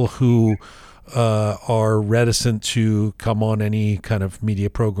yep. people who are reticent to come on any kind of media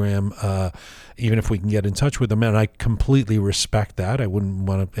program, even if we can get in touch with them. And I completely respect that. I wouldn't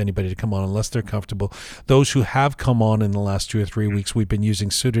want anybody to come on unless they're comfortable. Those who have come on in the last 2 or 3 weeks, we've been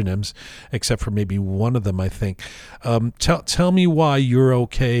using pseudonyms, except for maybe one of them, I think. Tell me why you're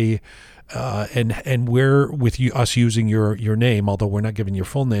okay. And where with us using your name, although we're not giving your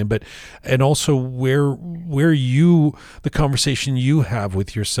full name, but and also where you the conversation you have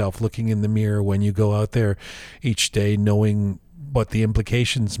with yourself, looking in the mirror when you go out there each day, knowing what the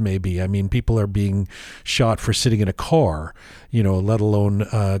implications may be. I mean, people are being shot for sitting in a car, let alone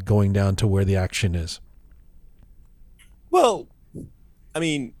going down to where the action is. Well, I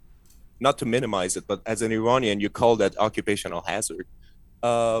mean, not to minimize it, but as an Iranian, you call that occupational hazard.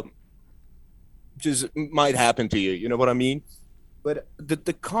 Um, just might happen to you. You know what I mean? But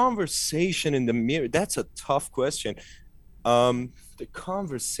the conversation in the mirror, that's a tough question. The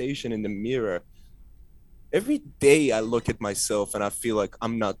conversation in the mirror, every day I look at myself and I feel like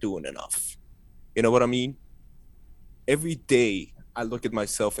I'm not doing enough. You know what I mean? Every day I look at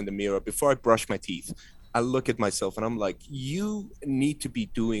myself in the mirror before I brush my teeth. I look at myself and I'm like, you need to be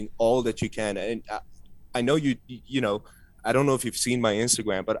doing all that you can. And I know I don't know if you've seen my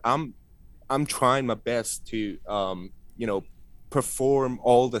Instagram, but I'm trying my best to you know perform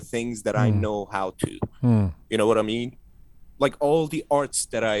all the things that I Hmm. know how to. Hmm. You know what I mean? like all the arts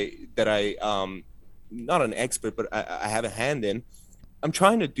that I not an expert, but I have a hand in. I'm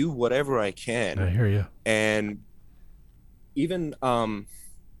trying to do whatever I I can, hear you. and even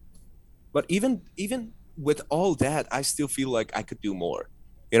but even with all that, I still feel like I could do more.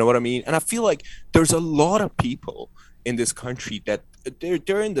 You know what I mean? And I feel like there's a lot of people in this country that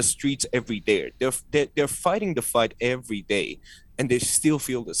they're in the streets every day. They're fighting the fight every day, and they still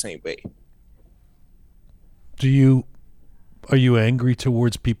feel the same way. Do you Are you angry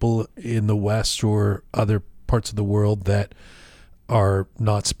towards people in the West or other parts of the world that are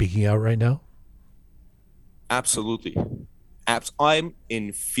not speaking out right now? Absolutely. I'm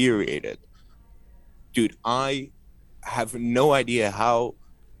infuriated. Dude, I have no idea how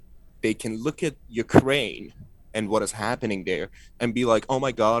they can look at Ukraine and what is happening there and be like, oh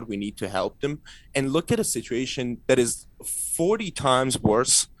my God, we need to help them. And look at a situation that is 40 times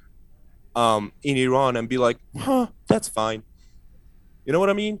worse in Iran and be like, huh, that's fine. You know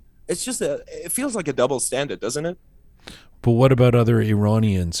what I mean? It feels like a double standard, doesn't it? But what about other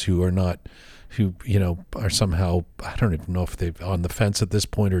Iranians who are not, who are somehow, I don't even know if they're on the fence at this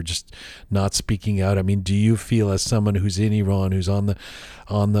point or just not speaking out? I mean, do you feel, as someone who's in Iran, who's on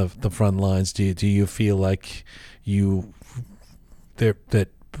the front lines, do you feel like you there that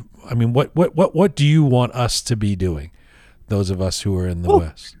I mean, what do you want us to be doing? Those of us who are in the Well,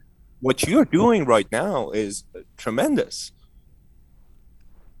 West. what you're doing right now is tremendous.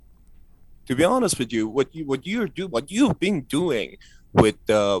 To be honest with you, what you've been doing with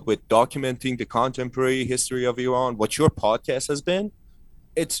documenting the contemporary history of Iran, what your podcast has been,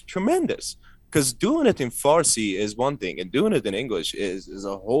 it's tremendous. Because doing it in Farsi is one thing, and doing it in English is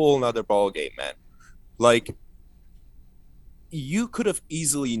a whole nother ball game, man. Like, you could have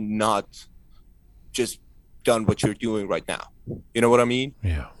easily not just done what you're doing right now. You know what I mean?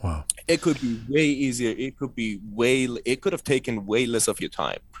 Yeah. Wow. It could be way easier. It could have taken way less of your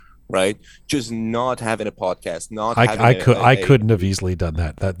time, right? Just not having a podcast, not having I couldn't have easily done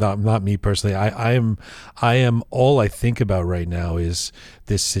that. That not me personally. I am all I think about right now is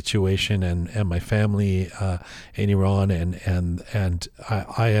this situation and my family in Iran and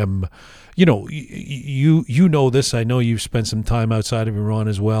I am, you know this. I know you've spent some time outside of Iran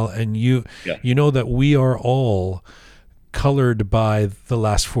as well, and Yeah. you know that we are all colored by the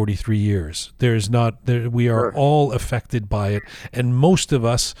last 43 years. There's not there We are Sure. all affected by it, and most of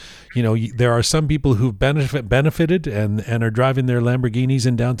us, there are some people who've benefited and are driving their Lamborghinis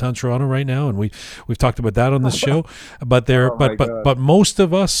in downtown Toronto right now, and we've talked about that on this show. But there Oh but my but God. but most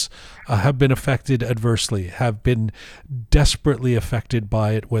of us have been affected adversely, have been desperately affected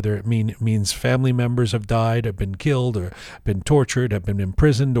by it, whether it means family members have died, have been killed, or been tortured, have been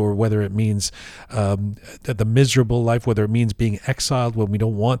imprisoned, or whether it means the miserable life, whether it means being exiled when we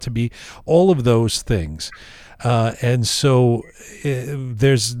don't want to be, all of those things. And so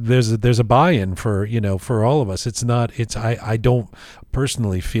there's a buy-in for all of us. I don't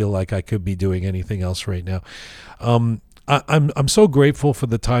personally feel like I could be doing anything else right now. I'm so grateful for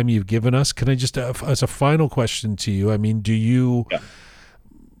the time you've given us. Can I just, as a final question to you, I mean, do you? Yeah.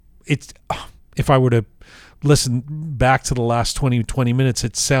 It's If I were to listen back to the last 20 minutes,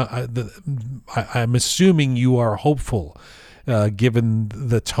 I'm assuming you are hopeful, given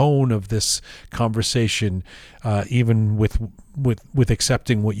the tone of this conversation, even with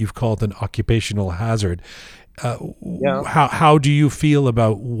accepting what you've called an occupational hazard. Yeah. How do you feel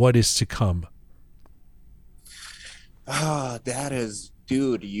about what is to come? That is,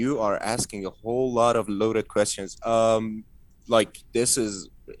 dude, you are asking a whole lot of loaded questions. Like this is,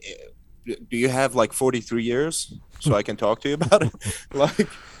 do you have like 43 years so I can talk to you about it? Like,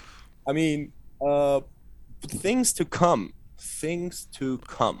 I mean, things to come, things to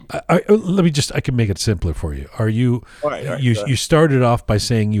come. I can make it simpler for you. Are you All right, you go you ahead. started off by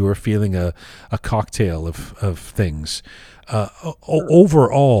saying you were feeling a cocktail of things.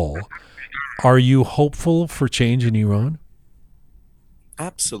 Overall, are you hopeful for change in Iran?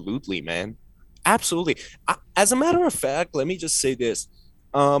 Absolutely, man. Absolutely. As a matter of fact, let me just say this.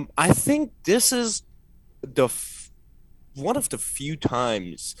 I think this is the one of the few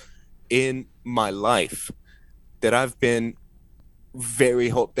times in my life that I've been very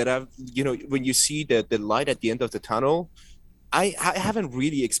hope that when you see the light at the end of the tunnel, I haven't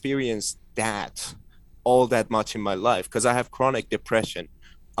really experienced that all that much in my life because I have chronic depression.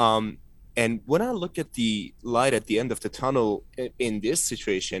 Um, and when I look at the light at the end of the tunnel in this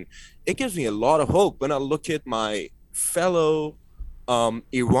situation, it gives me a lot of hope. When I look at my fellow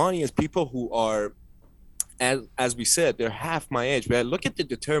Iranians, people who are, as we said, they're half my age, but I look at the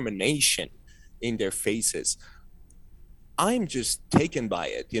determination in their faces. I'm just taken by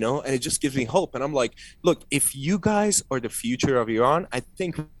it, and it just gives me hope. And I'm like, look, if you guys are the future of Iran, I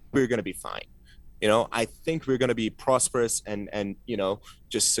think we're going to be fine. I think we're going to be prosperous and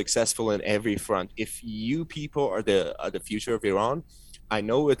just successful in every front. If you people are the future of Iran, I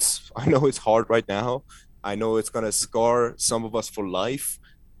know it's hard right now. I know it's going to scar some of us for life,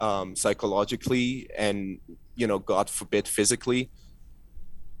 psychologically, and God forbid, physically.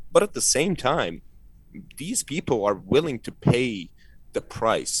 But at the same time, these people are willing to pay the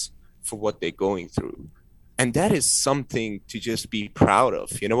price for what they're going through. And that is something to just be proud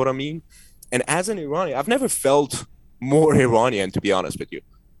of. You know what I mean? And as an Iranian, I've never felt more Iranian, to be honest with you.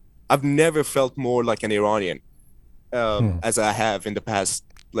 I've never felt more like an Iranian, as I have in the past,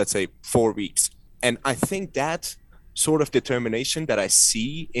 let's say, 4 weeks. And I think that sort of determination that I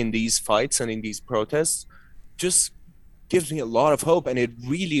see in these fights and in these protests just gives me a lot of hope, and it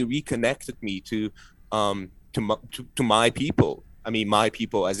really reconnected me to my people. I mean, my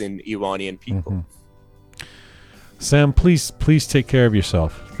people as in Iranian people. Mm-hmm. Sam, please take care of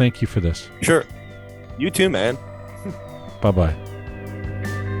yourself. Thank you for this. Sure. You too, man. Bye-bye.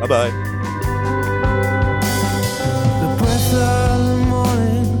 Bye-bye. The breath of the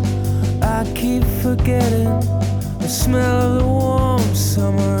morning, I keep forgetting the smell of the warm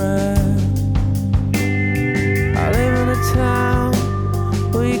summer air. I live in a town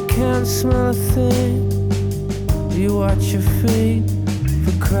where you can't smell a thing. You watch your feet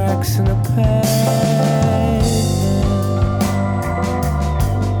for cracks in the pavement.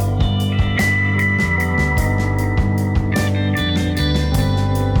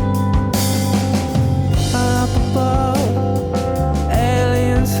 Up above,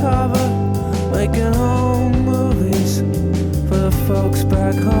 aliens hover, making home movies for the folks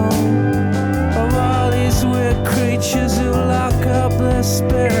back home. Of all these weird creatures who lock up their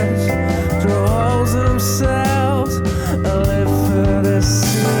spirits, draw holes in themselves, and live for the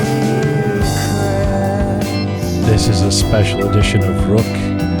secrets. This is a special edition of Rook,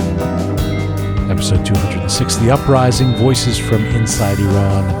 episode 206, The Uprising, Voices from Inside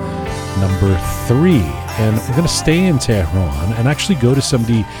Iran, number 3. And we're going to stay in Tehran and actually go to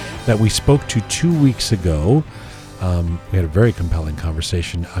somebody that we spoke to 2 weeks ago. We had a very compelling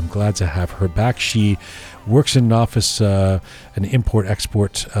conversation. I'm glad to have her back. She works in an office, an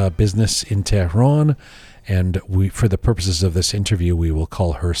import-export business in Tehran. And for the purposes of this interview, we will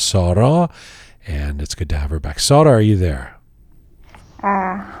call her Sara. And it's good to have her back. Sara, are you there?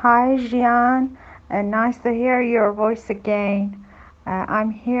 Hi, Jian. Nice to hear your voice again.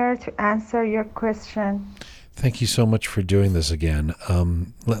 I'm here to answer your question. Thank you so much for doing this again.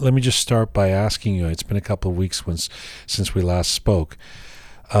 Let me just start by asking you, it's been a couple of weeks since we last spoke.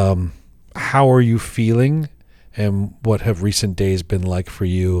 How are you feeling, and what have recent days been like for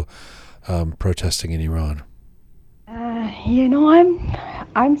you protesting in Iran?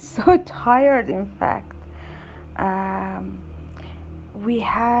 I'm so tired, in fact. We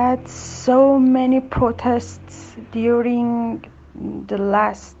had so many protests during the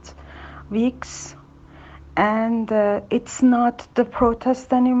last weeks, and it's not the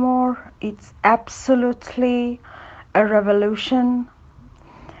protest anymore. It's absolutely a revolution.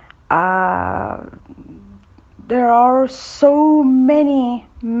 There are so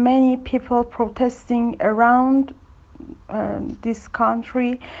many people protesting around this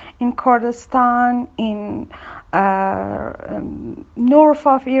country, in Kurdistan, in north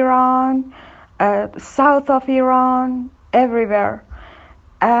of Iran, south of Iran, everywhere.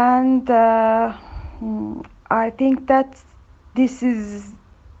 And I think that this is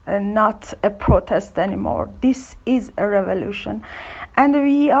not a protest anymore. This is a revolution. And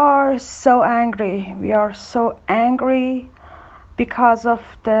we are so angry. We are so angry because of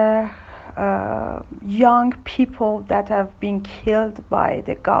the young people that have been killed by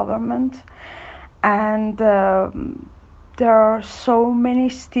the government. And there are so many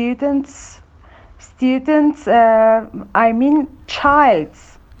students, I mean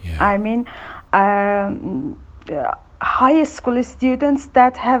childs, high school students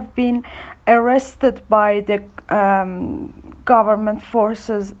that have been arrested by the government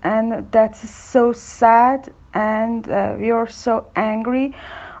forces, and that is so sad, and we are so angry,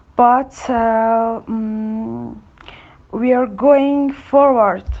 but we are going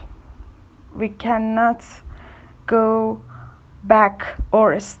forward. We cannot go back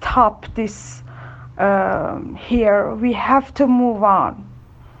or stop this here. We have to move on.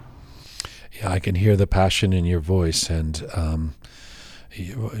 Yeah, I can hear the passion in your voice, and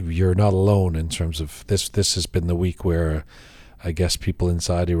you're not alone in terms of this. This has been the week where I guess people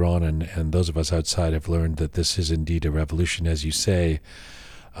inside Iran and those of us outside have learned that this is indeed a revolution, as you say.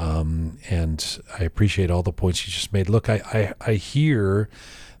 And I appreciate all the points you just made. Look, I hear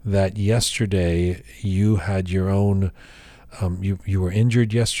that yesterday you had your own, you were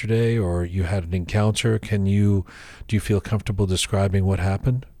injured yesterday, or you had an encounter. Do you feel comfortable describing what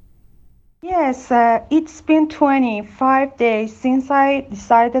happened? Yes, it's been 25 days since I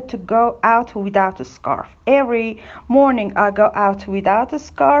decided to go out without a scarf. Every morning I go out without a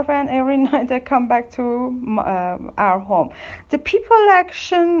scarf, and every night I come back to our home. The people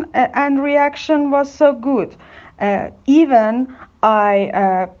action and reaction was so good. Even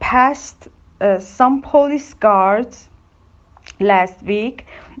I passed some police guards last week,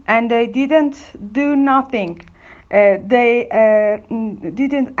 and they didn't do nothing. They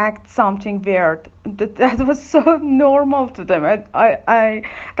didn't act something weird. That was so normal to them.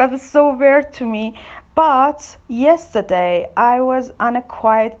 That was so weird to me. But yesterday I was on a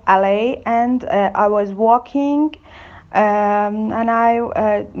quiet alley, and I was walking, and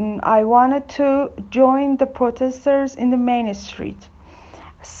I wanted to join the protesters in the main street.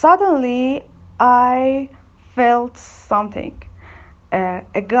 Suddenly I felt something.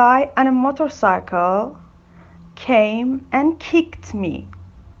 A guy on a motorcycle came and kicked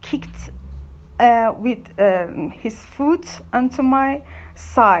with his foot onto my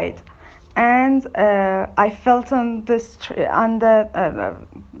side, and I felt on the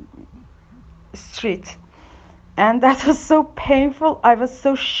street, and that was so painful. I was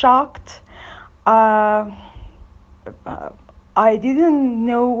so shocked. I didn't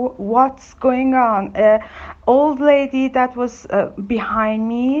know what's going on. Old lady that was behind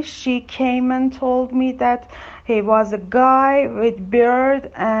me, she came and told me that he was a guy with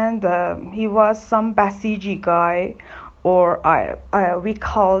beard, and he was some Basiji guy, or we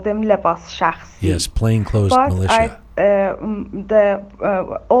call them lebas shakhsi. Yes, plainclothes militia. The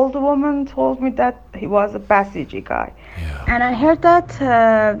old woman told me that he was a Basiji guy. Yeah. And I heard that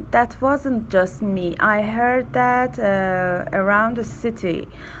that wasn't just me. I heard that around the city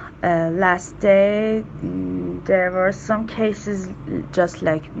last day there were some cases just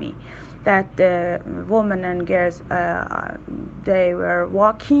like me, that the women and girls they were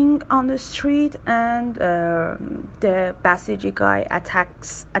walking on the street, and the Basiji guy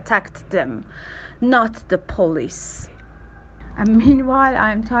attacked them, not the police. And meanwhile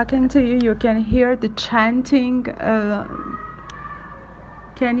I'm talking to you, you can hear the chanting.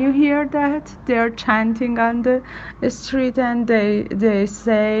 Can you hear that? They're chanting on the street, and they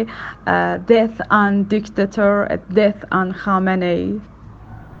say death on dictator, death on Khamenei.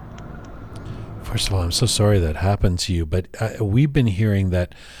 First of all, I'm so sorry that happened to you, but we've been hearing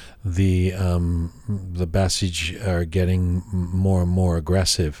that the Basij are getting more and more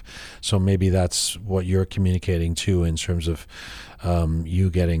aggressive. So maybe that's what you're communicating too, in terms of you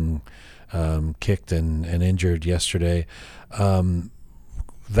getting kicked and injured yesterday.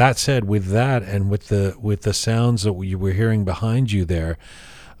 That said, with that and with the sounds that we were hearing behind you there,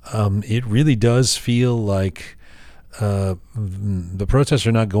 it really does feel like the protests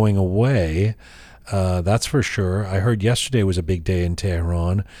are not going away. That's for sure. I heard yesterday was a big day in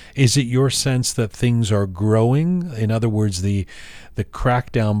Tehran. Is it your sense that things are growing? In other words, the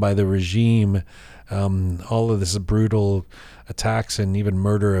crackdown by the regime, all of this brutal attacks and even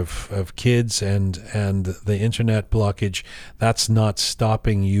murder of kids and the internet blockage, that's not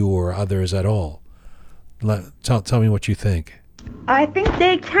stopping you or others at all. Tell me what you think. I think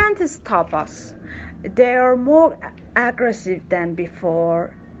they can't stop us. They are more aggressive than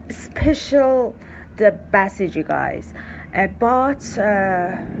before, especially the Basiji guys. But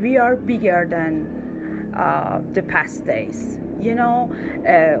we are bigger than the past days. You know,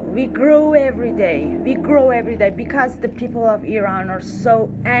 we grow every day. We grow every day because the people of Iran are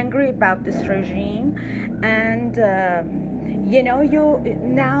so angry about this regime, and you know,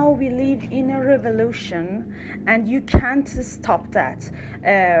 now we live in a revolution, and you can't stop that.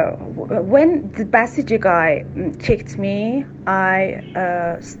 When the Basiji guy kicked me, I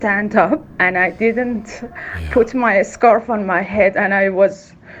stand up, and I didn't put my scarf on my head, and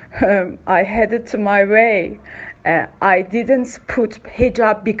I headed to my way. I didn't put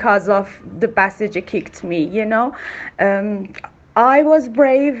hijab because of the Basiji kicked me, you know. I was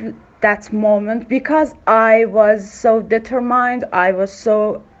brave that moment because I was so determined, I was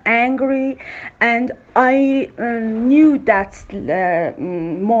so angry, and I knew that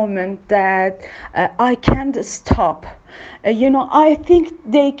moment that I can't stop. You know, I think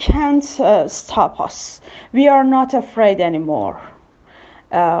they can't stop us. We are not afraid anymore.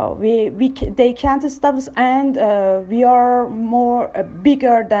 They can't stop us, and we are more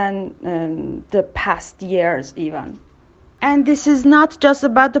bigger than the past years even. And this is not just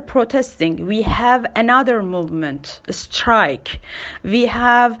about the protesting. We have another movement, a strike. We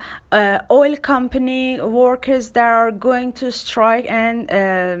have oil company workers that are going to strike, and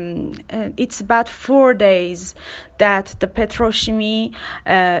it's about 4 days that the Petrochimie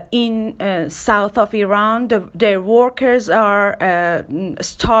in south of Iran, their workers are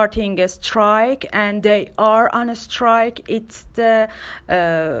starting a strike, and they are on a strike. It's the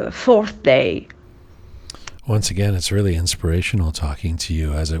 4th day. Once again, it's really inspirational talking to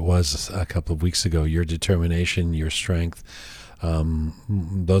you, as it was a couple of weeks ago. Your determination, your strength.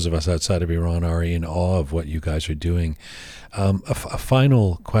 Those of us outside of Iran are in awe of what you guys are doing. A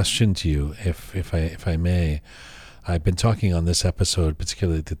final question to you, if I may. I've been talking on this episode,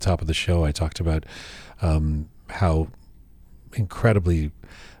 particularly at the top of the show. I talked about how incredibly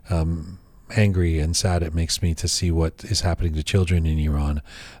angry and sad it makes me to see what is happening to children in Iran.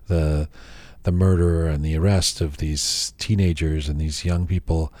 The murder and the arrest of these teenagers and these young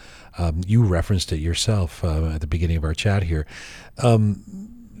people. You referenced it yourself at the beginning of our chat here. Can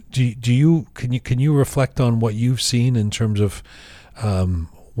you reflect on what you've seen in terms of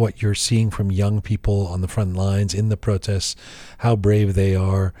what you're seeing from young people on the front lines in the protests, how brave they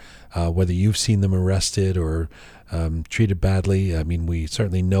are, whether you've seen them arrested or treated badly? I mean, we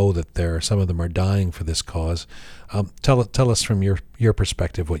certainly know that some of them are dying for this cause. Tell us from your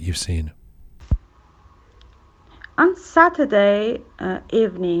perspective what you've seen. On Saturday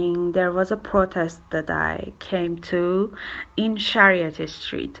evening, there was a protest that I came to in Shariat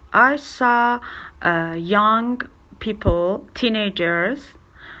Street. I saw young people, teenagers,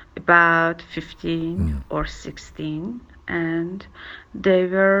 about 15 or 16, and they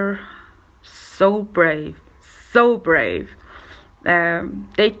were so brave, so brave.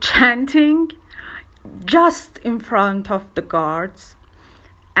 They chanting just in front of the guards.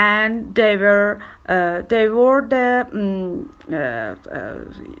 And they wore the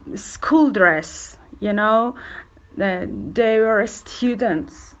school dress, you know. They were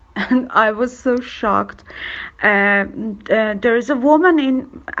students, and I was so shocked. There is a woman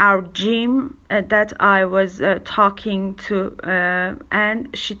in our gym that I was talking to,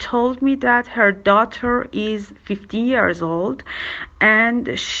 and she told me that her daughter is 15 years old,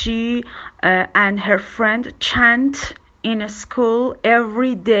 and she and her friend chant in a school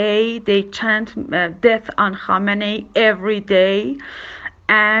every day. They chant death on Khamenei every day.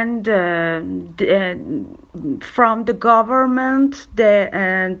 And from the government,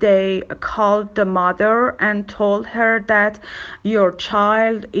 they called the mother and told her that your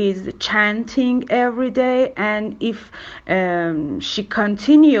child is chanting every day, and if she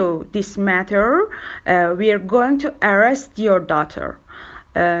continue this matter, we are going to arrest your daughter.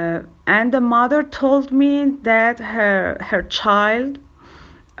 And the mother told me that her child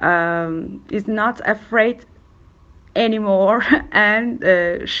is not afraid anymore, and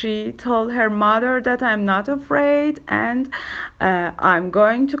she told her mother that I'm not afraid, and I'm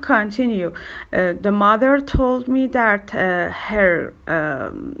going to continue. The mother told me that her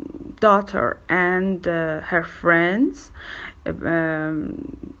daughter and her friends,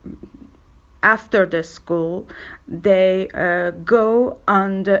 after the school, they go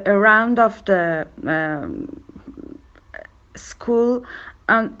on the around of the school,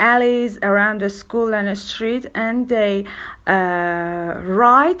 on alleys around the school and the street, and they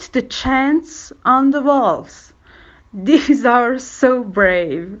write the chants on the walls. These are so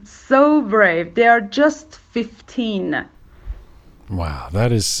brave, so brave. They are just 15. Wow,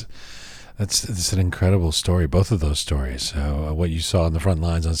 that's an incredible story. Both of those stories, what you saw on the front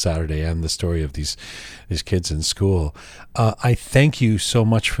lines on Saturday and the story of these kids in school. I thank you so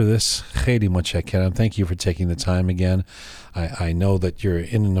much for this. Khayri mutshakkiran. Thank you for taking the time again. I know that you're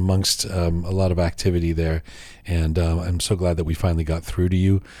in and amongst a lot of activity there, and I'm so glad that we finally got through to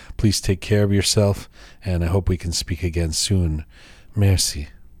you. Please take care of yourself, and I hope we can speak again soon. Merci.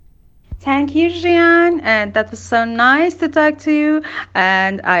 Thank you, Jian, and that was so nice to talk to you,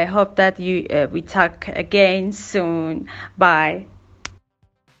 and I hope that we talk again soon. Bye.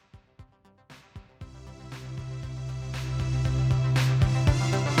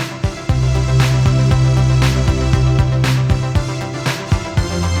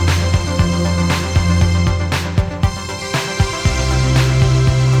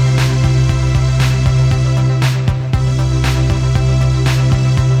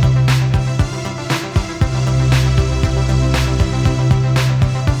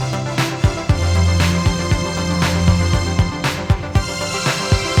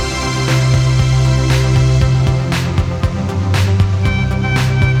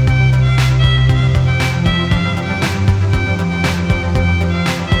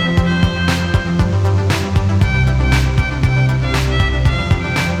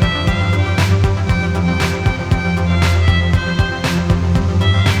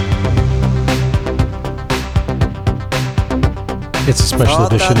 It's a special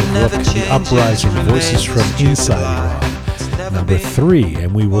edition of Rook, the Uprising Voices from Inside Iran, number 3.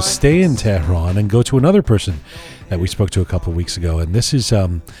 And we will stay in Tehran and go to another person that we spoke to a couple of weeks ago. And this is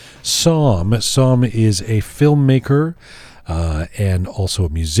Som. Som is a filmmaker and also a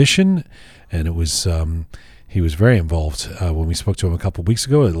musician. And it was he was very involved when we spoke to him a couple of weeks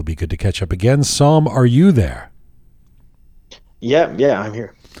ago. It'll be good to catch up again. Som, are you there? Yeah, I'm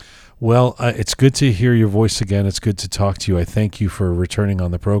here. Well, it's good to hear your voice again. It's good to talk to you. I thank you for returning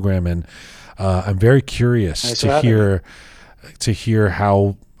on the program, and I'm very curious to hear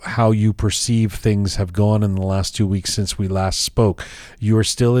how you perceive things have gone in the last 2 weeks since we last spoke. You are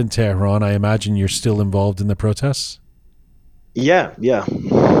still in Tehran. I imagine you're still involved in the protests? Yeah.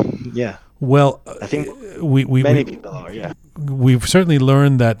 Well, I think many people are. Yeah, we've certainly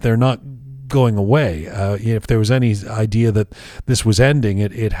learned that they're not going away. If there was any idea that this was ending,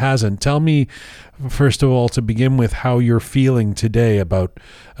 it hasn't. Tell me, first of all, to begin with, how you're feeling today about,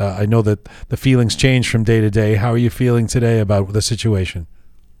 I know that the feelings change from day to day. How are you feeling today about the situation?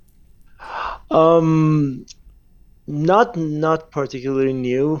 not particularly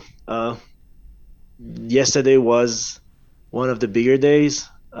new. Yesterday was one of the bigger days.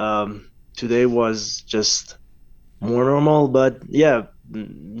 Today was just more normal, but yeah,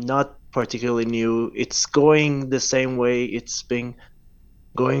 not particularly new. It's going the same way it's been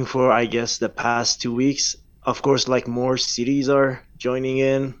going for, I guess, the past 2 weeks. Of course, like, more cities are joining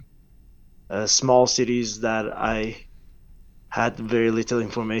in, small cities that I had very little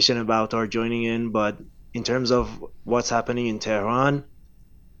information about are joining in. But in terms of what's happening in Tehran,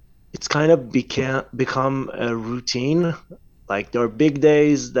 it's kind of become a routine. Like, there are big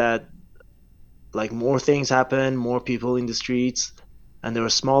days that, like, more things happen, more people in the streets, and there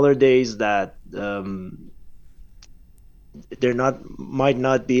are smaller days that might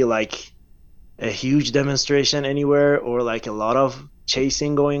not be like a huge demonstration anywhere or like a lot of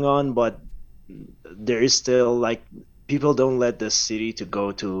chasing going on, but there is still, like, people don't let the city to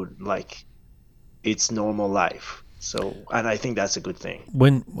go to like its normal life. So, and I think that's a good thing.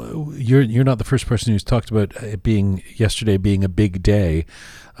 When you're not the first person who's talked about it being yesterday being a big day,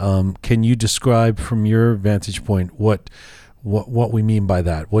 can you describe from your vantage point what we mean by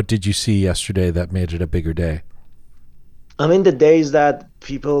that? What did you see yesterday that made it a bigger day? I mean, the days that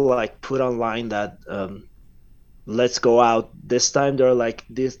people like put online that let's go out this time, they're like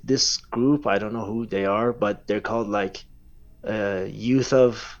this group, I don't know who they are, but they're called like Youth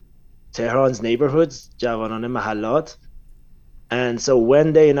of Tehran's Neighborhoods, Javanan Mahallat. And so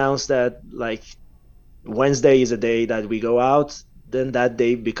when they announced that like Wednesday is a day that we go out, then that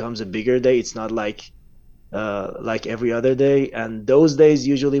day becomes a bigger day. It's not like every other day. And those days,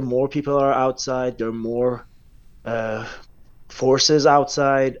 usually more people are outside. There are more forces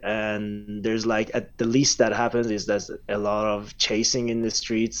outside. And there's like, at the least that happens is there's a lot of chasing in the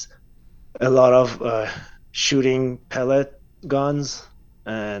streets, a lot of shooting pellet guns.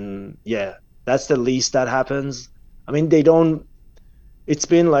 And yeah, that's the least that happens. I mean, it's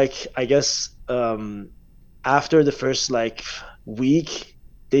been like, I guess, after the first like week,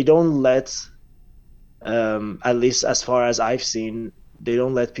 they don't let, at least as far as I've seen, they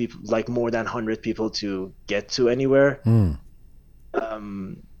don't let people like more than 100 people to get to anywhere.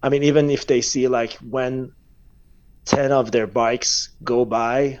 I mean, even if they see like when 10 of their bikes go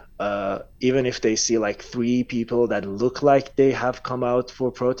by, even if they see like 3 people that look like they have come out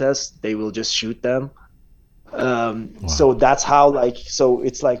for protests, they will just shoot them. Wow. So that's how, like, so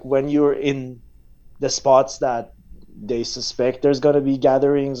it's like when you're in the spots that they suspect there's going to be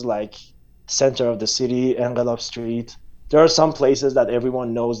gatherings, like center of the city, Engelab Street, there are some places that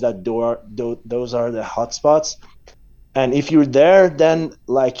everyone knows that those are the hot spots. And if you're there, then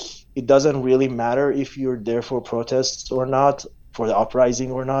like it doesn't really matter if you're there for protests or not, for the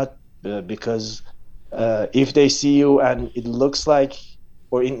uprising or not, because if they see you and it looks like,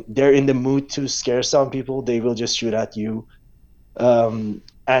 or they're in the mood to scare some people, they will just shoot at you,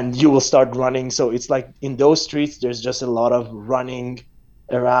 and you will start running. So it's like in those streets, there's just a lot of running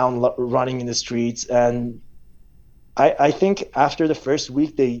around, running in the streets. And I think after the first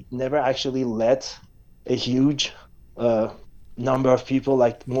week, they never actually let a huge number of people,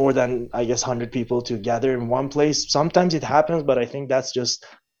 like more than, I guess, 100 people to gather in one place. Sometimes it happens, but I think that's just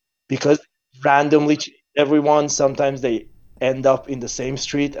because randomly everyone, sometimes they end up in the same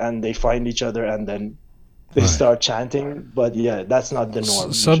street and they find each other and then they Right. start chanting. But yeah, that's not the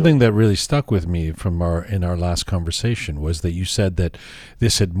norm. Something usually. that really stuck with me from our last conversation was that you said that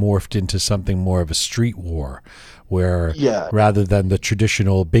this had morphed into something more of a street war, where Yeah, rather than the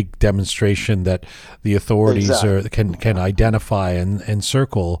traditional big demonstration that the authorities can identify and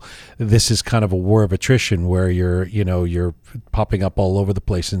circle, this is kind of a war of attrition where you're popping up all over the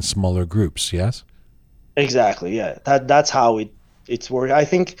place in smaller groups. Yes. exactly. Yeah, that's how it's working. I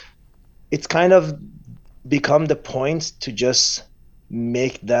think it's kind of become the point to just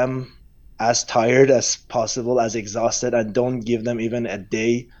make them as tired as possible, as exhausted, and don't give them even a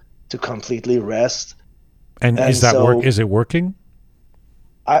day to completely rest. And And is that work? so Is it working?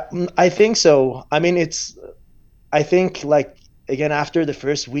 I think so. I mean, I think like again after the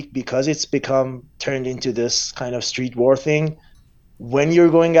first week, because it's become turned into this kind of street war thing. When you're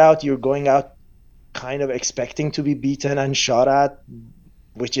going out kind of expecting to be beaten and shot at,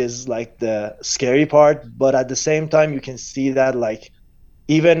 which is like the scary part. But at the same time, you can see that like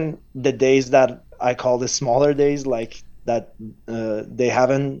even the days that I call the smaller days, like that they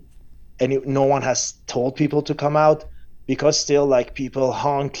haven't no one has told people to come out, because still like people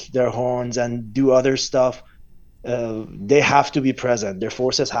honk their horns and do other stuff. They have to be present. Their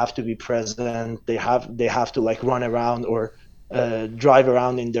forces have to be present. They have to like run around or drive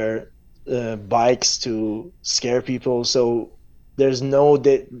around in their bikes to scare people. So there's no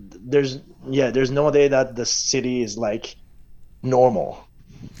day. There's no day that the city is like normal.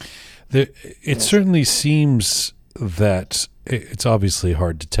 It certainly seems that it's obviously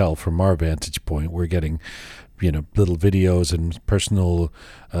hard to tell from our vantage point. We're getting, little videos and personal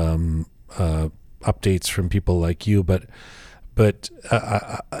updates from people like you, but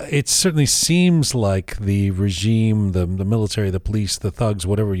it certainly seems like the regime, the military, the police, the thugs,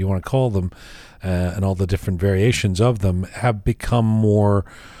 whatever you want to call them, and all the different variations of them have become more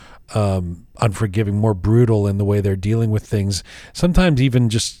unforgiving, more brutal in the way they're dealing with things. Sometimes even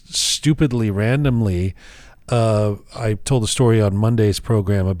just stupidly, randomly. I told a story on Monday's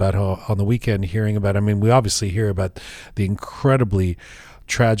program about how on the weekend hearing about, we obviously hear about the incredibly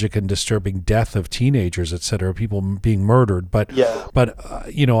tragic and disturbing death of teenagers, et cetera, people being murdered. But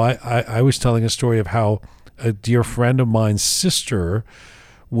I was telling a story of how a dear friend of mine's sister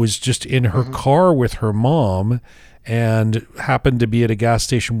was just in her car with her mom and happened to be at a gas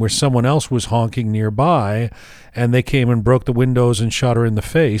station where someone else was honking nearby, and they came and broke the windows and shot her in the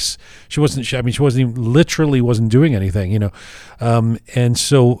face. She wasn't doing anything, and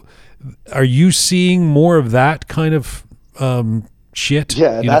so are you seeing more of that kind of shit?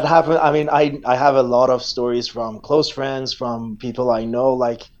 Yeah, that happened. I mean, I have a lot of stories from close friends, from people I know.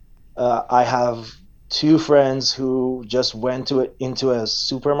 Like, I have two friends who just went into a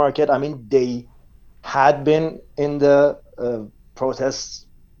supermarket. I mean, they had been in the protests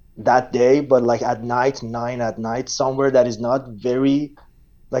that day, but like at night, 9 at night, somewhere that is not very,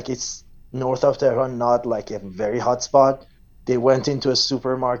 like it's north of Tehran, not like a very hot spot. They went into a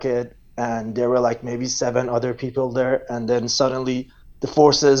supermarket and there were like maybe 7 other people there, and then suddenly the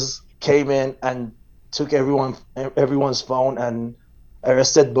forces came in and took everyone's phone and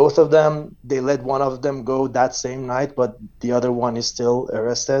arrested both of them. They let one of them go that same night, but the other one is still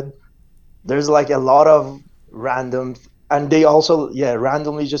arrested. There's like a lot of random, and they also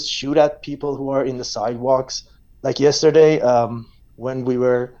randomly just shoot at people who are in the sidewalks. Like yesterday, when we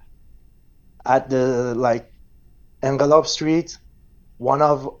were at the like Engelab Street, one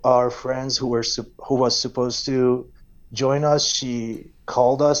of our friends who was supposed to join us, she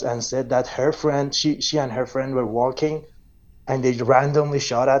called us and said that her friend, she and her friend were walking, and they randomly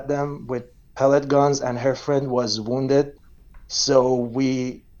shot at them with pellet guns, and her friend was wounded. So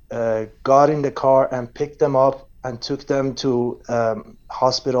we got in the car and picked them up and took them to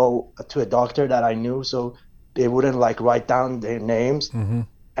hospital, to a doctor that I knew, so they wouldn't like write down their names.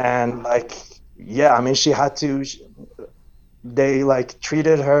 And like, she had to. They like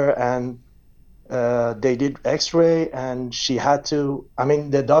treated her, and they did X-ray, and she had to.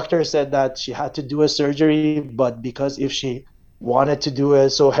 The doctor said that she had to do a surgery, but because if she wanted to do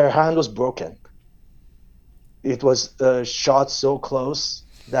it, so her hand was broken. It was shot so close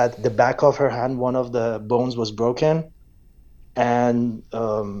that the back of her hand, one of the bones was broken, and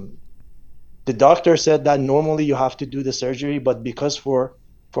the doctor said that normally you have to do the surgery, but because for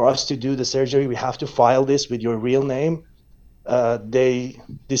us to do the surgery, we have to file this with your real name. They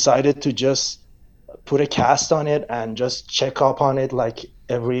decided to just put a cast on it and just check up on it like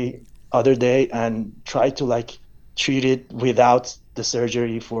every other day and try to like treat it without the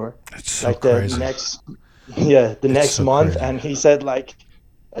surgery for so crazy. the next so month. crazy. And he said like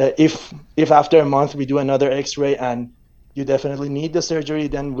if after a month we do another X-ray and you definitely need the surgery,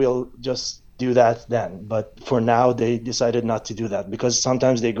 then we'll just do that then. But for now, they decided not to do that because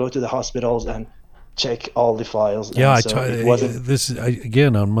sometimes they go to the hospitals and check all the files. Yeah, And so it wasn't.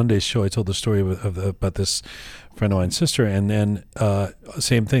 again on Monday's show. I told the story about this friend of mine's sister, and then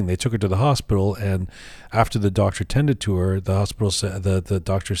same thing. They took her to the hospital, and after the doctor tended to her, the hospital said the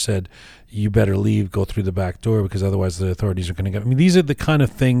doctor said, "You better leave, go through the back door, because otherwise the authorities are going to get." I mean, these are the kind of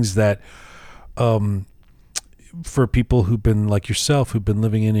things that, for people who've been like yourself, who've been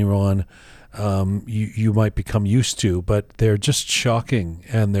living in Iran, you might become used to, but they're just shocking,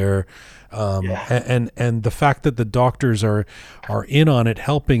 and they're. And the fact that the doctors are in on it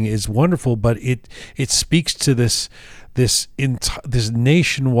helping is wonderful, but it speaks to this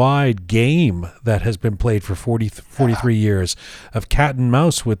nationwide game that has been played for 43 years of cat and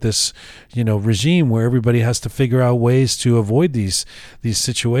mouse with this regime where everybody has to figure out ways to avoid these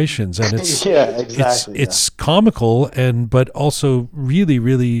situations, and it's exactly. It's comical but also really,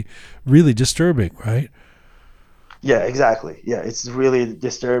 really, really disturbing, right? Yeah, exactly. Yeah, it's really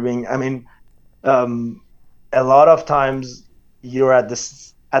disturbing. I mean, a lot of times you're at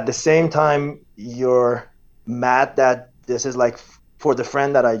the same time you're mad that this is like, for the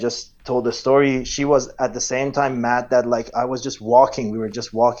friend that I just told the story, she was at the same time mad that like we were just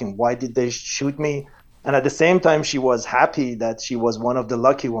walking. Why did they shoot me? And at the same time, she was happy that she was one of the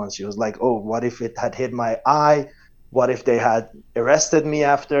lucky ones. She was like, oh, what if it had hit my eye? What if they had arrested me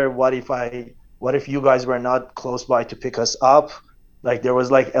after? What if you guys were not close by to pick us up? Like there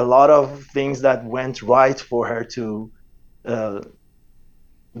was like a lot of things that went right for her to,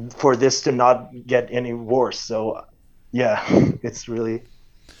 for this to not get any worse. So yeah, it's really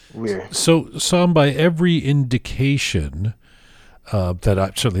weird. So Sam, by every indication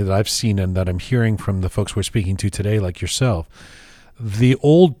that I've seen and that I'm hearing from the folks we're speaking to today, like yourself, the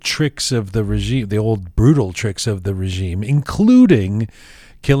old tricks of the regime, the old brutal tricks of the regime, including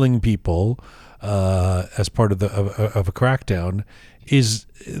killing people, as part of a crackdown,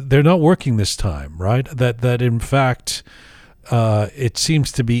 they're not working this time, right? That in fact, it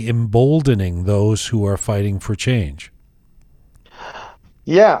seems to be emboldening those who are fighting for change.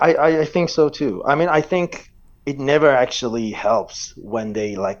 Yeah, I think so too. I mean, I think it never actually helps when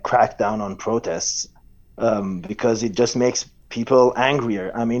they like crack down on protests, because it just makes people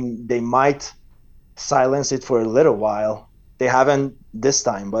angrier. I mean, they might silence it for a little while. They haven't this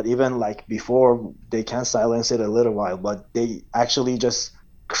time, but even like before, they can silence it a little while, but they actually just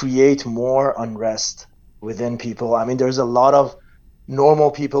create more unrest within people. I mean, there's a lot of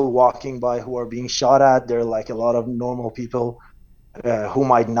normal people walking by who are being shot at. There are like a lot of normal people who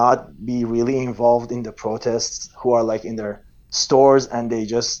might not be really involved in the protests, who are like in their stores and they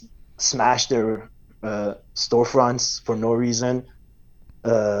just smash their storefronts for no reason.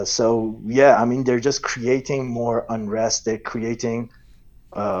 So yeah, I mean, they're just creating more unrest. They're creating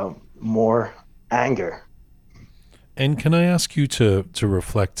more anger. And can I ask you to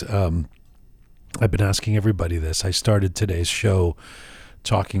reflect? I've been asking everybody this. I started today's show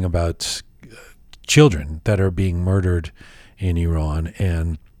talking about children that are being murdered in Iran,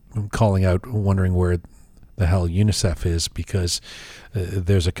 and calling out, wondering where the hell UNICEF is, because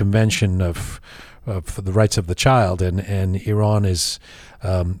there's a convention for the rights of the child, and Iran is,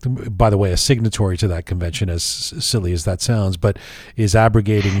 by the way, a signatory to that convention, as silly as that sounds, but is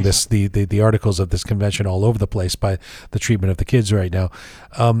abrogating the articles of this convention all over the place by the treatment of the kids right now.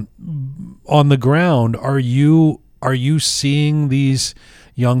 On the ground, are you seeing these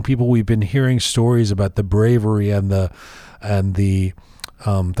young people? We've been hearing stories about the bravery and the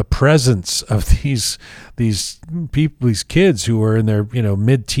presence of these people, these kids who are in their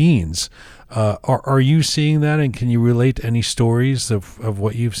mid-teens. Are you seeing that, and can you relate any stories of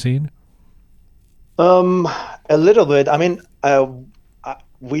what you've seen? A little bit. I mean,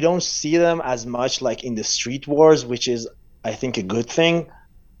 we don't see them as much like in the street wars, which is, I think, a good thing.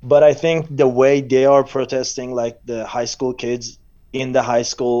 But I think the way they are protesting, like the high school kids in the high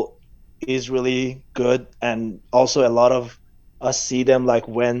school, is really good. And also a lot of us see them like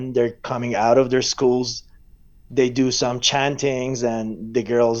when they're coming out of their schools, they do some chantings and the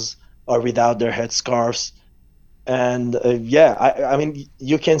girls are without their headscarves. And I mean,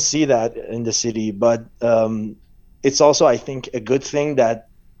 you can see that in the city, but it's also, I think, a good thing that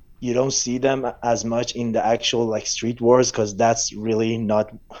you don't see them as much in the actual like street wars, because that's really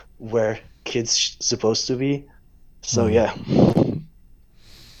not where kids supposed to be. So yeah.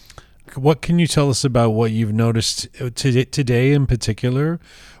 What can you tell us about what you've noticed today in particular?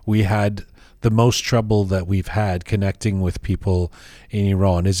 We had the most trouble that we've had connecting with people in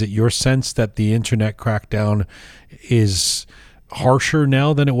Iran. Is it your sense that the internet crackdown is harsher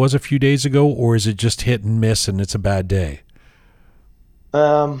now than it was a few days ago, or is it just hit and miss and it's a bad day?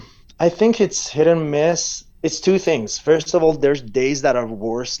 I think it's hit and miss. It's two things. First of all, there's days that are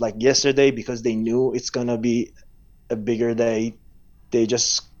worse, like yesterday, because they knew it's gonna be a bigger day. They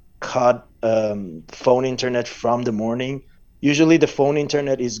just cut phone internet from the morning. Usually the phone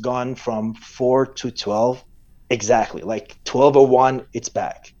internet is gone from 4 to 12 exactly. Like 12:01, it's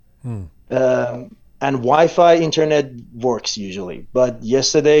back. And Wi-Fi internet works usually. But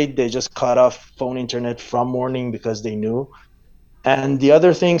yesterday they just cut off phone internet from morning because they knew. And the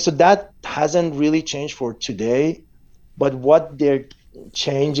other thing, so that hasn't really changed for today. But what they're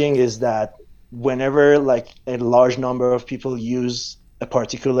changing is that whenever like a large number of people use a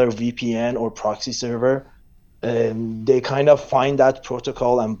particular VPN or proxy server, they kind of find that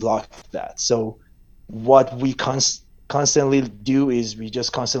protocol and block that. So what we constantly do is we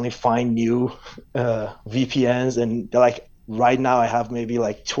just constantly find new VPNs, and like right now I have maybe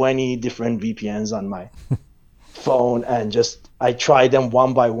like 20 different VPNs on my phone, and just I try them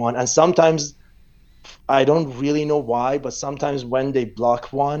one by one. And sometimes I don't really know why, but sometimes when they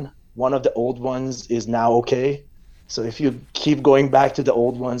block one of the old ones is now okay. So if you keep going back to the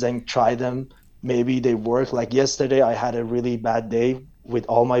old ones and try them, maybe they work. Like yesterday, I had a really bad day with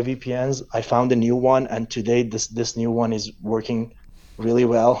all my VPNs. I found a new one, and today this new one is working really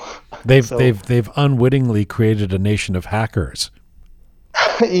well. They've unwittingly created a nation of hackers.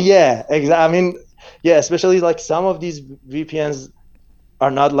 Yeah, exactly. I mean, yeah, especially like some of these VPNs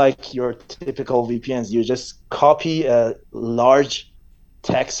are not like your typical VPNs. You just copy a large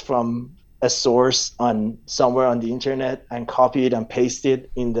text from a source on somewhere on the internet and copy it and paste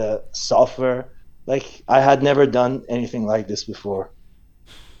it in the software. Like I had never done anything like this before.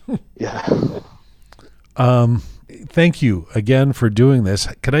 Yeah. Thank you again for doing this.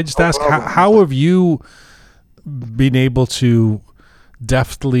 Could I just ask, how have you been able to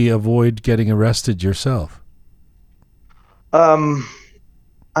deftly avoid getting arrested yourself?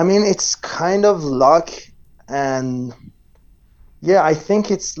 I mean, it's kind of luck, and yeah, I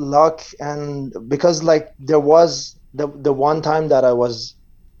think it's luck. And because like there was the one time that I was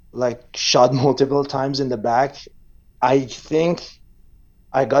like shot multiple times in the back, I think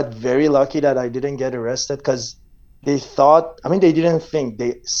I got very lucky that I didn't get arrested, because they didn't think,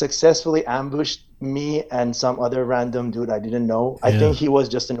 they successfully ambushed me and some other random dude I didn't know. I think he was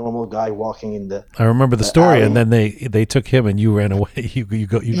just a normal guy walking in the I remember the story alley. And then they took him and you ran away. You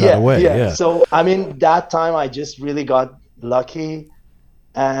got away. Yeah. So I mean, that time I just really got lucky.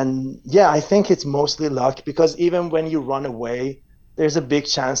 And yeah, I think it's mostly luck, because even when you run away, there's a big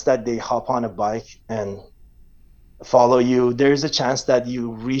chance that they hop on a bike and follow you. There's a chance that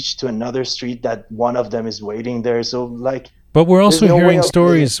you reach to another street that one of them is waiting there. So like, but we're also hearing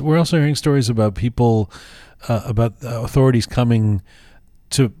stories. We're also hearing stories about people, about authorities coming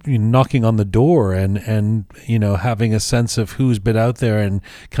to knocking on the door and having a sense of who's been out there and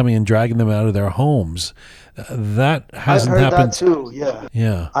coming and dragging them out of their homes. That hasn't happened. That too. Yeah.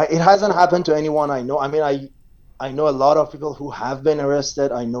 Yeah. It hasn't happened to anyone I know. I mean, I know a lot of people who have been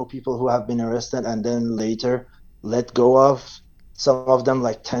arrested. I know people who have been arrested and then later let go of. Some of them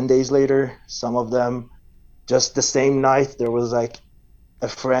like 10 days later. Some of them just the same night. There was like a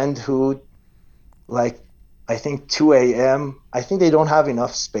friend who, like, I think 2 a.m. I think they don't have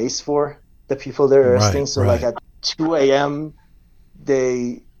enough space for the people they're arresting. So like at 2 a.m.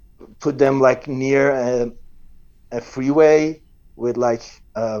 they put them like near a freeway with like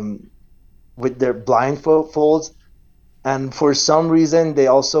with their blindfolds, and for some reason they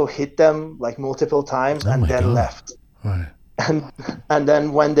also hit them like multiple times and then left. Right. And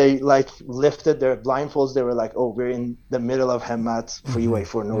then when they like lifted their blindfolds, they were like, "Oh, we're in the middle of Hemmat freeway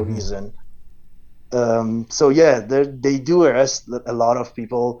for no reason." So yeah, they do arrest a lot of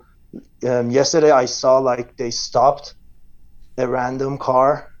people. Yesterday I saw like they stopped a random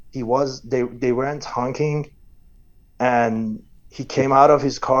car. They weren't honking, and he came out of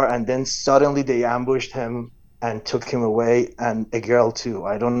his car, and then suddenly they ambushed him and took him away, and a girl too.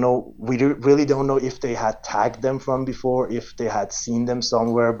 I don't know. We really don't know if they had tagged them from before, if they had seen them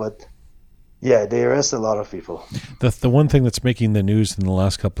somewhere, but yeah, they arrest a lot of people. The one thing that's making the news in the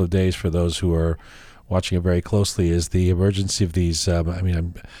last couple of days for those who are watching it very closely is the emergence of these,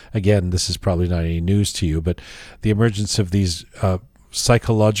 again, this is probably not any news to you, but the emergence of these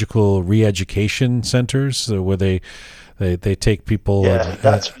psychological re-education centers where they take people. Yeah,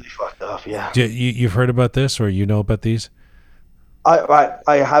 that's really fucked up. Yeah. You've heard about this, or you know about these? I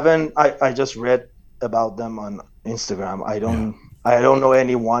haven't. I just read about them on Instagram. I don't know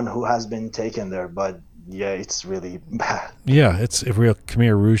anyone who has been taken there, but yeah, it's really bad. Yeah, it's real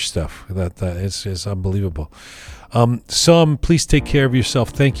Khmer Rouge stuff. That is unbelievable. Sam, please take care of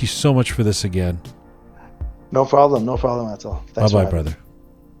yourself. Thank you so much for this again. No problem at all. Thanks. Bye-bye, brother.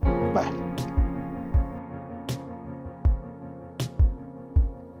 Bye.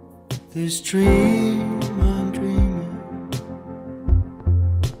 This dream I'm dreaming,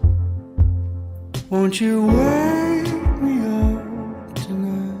 won't you wake me up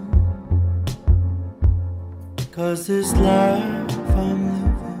tonight? 'Cause this life I'm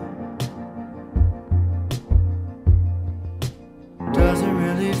living doesn't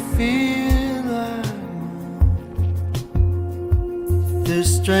really feel like mine. This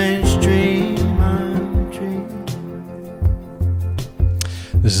strange dream I'm dreaming.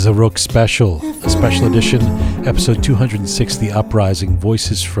 This is a Rook special, a special edition, episode 206, The Uprising,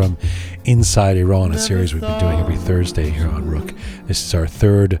 Voices from Inside Iran, a series we've been doing every Thursday here on Rook. This is our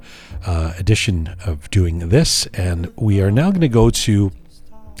third edition of doing this, and we are now going to go to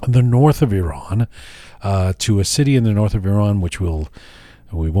the north of Iran, to a city in the north of Iran, which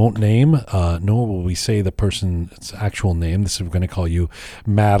we won't name, nor will we say the person's actual name. This is, we're going to call you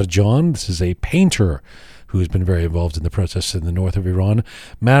Marjan. This is a painter who has been very involved in the protests in the north of Iran.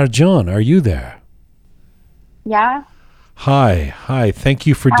 Marjan, are you there? Yeah. Hi. Thank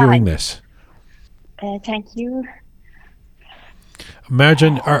you for doing this. Thank you.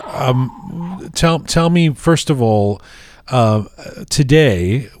 Marjan, tell me first of all,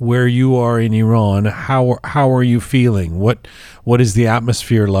 today, where you are in Iran, how are you feeling? What is the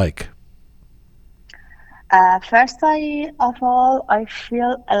atmosphere like? First of all, I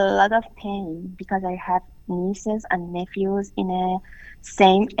feel a lot of pain because I have nieces and nephews in a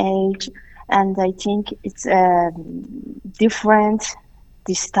same age, and I think it's different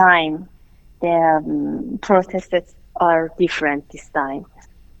this time. The protests are different this time.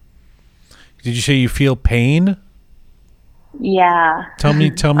 Did you say you feel pain? Yeah. Tell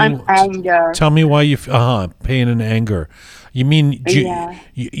me. I'm anger. Tell me why you pain and anger. You mean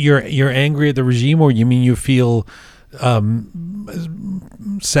you're angry at the regime, or you mean you feel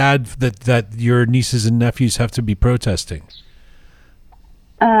sad that your nieces and nephews have to be protesting?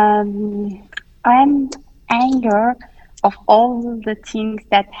 I'm anger of all the things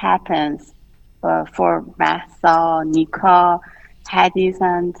that happens for Mahsa, Nika, Hadis,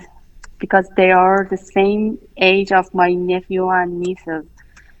 and because they are the same age of my nephew and nieces,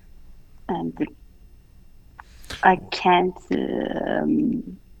 and I can't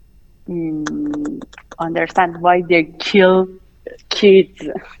understand why they kill kids.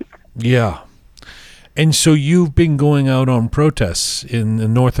 Yeah. And so you've been going out on protests in the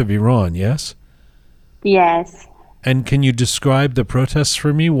north of Iran, yes? Yes. And can you describe the protests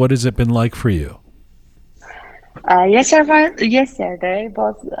for me? What has it been like for you? Yesterday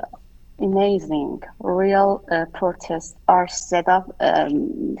was amazing. Real protests are set up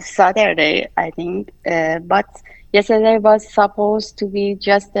Saturday, I think. But yesterday was supposed to be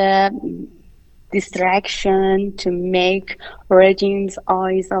just a distraction to make regime's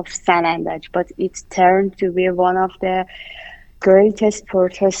eyes of Sanandaj, but it turned to be one of the greatest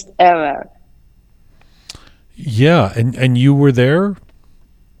protests ever. Yeah, and you were there?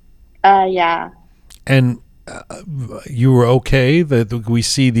 Yeah. And you were okay? That we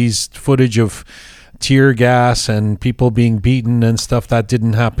see these footage of tear gas and people being beaten and stuff. That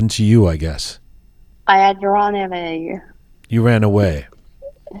didn't happen to you, I guess. I had run away. You ran away?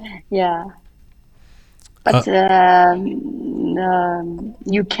 Yeah. But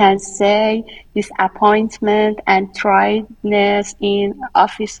you can say disappointment and tiredness in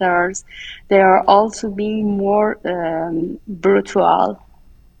officers, they are also being more brutal.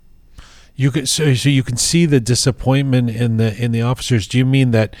 So you can see the disappointment in the officers. Do you mean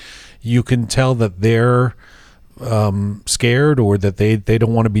that you can tell that they're scared, or that they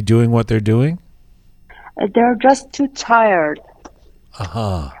don't want to be doing what they're doing? They're just too tired.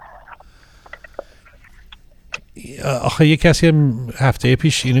 آخه یک کسی هم هفته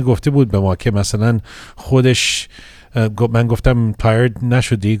پیش اینو گفته بود به ما که مثلا خودش من گفتم tired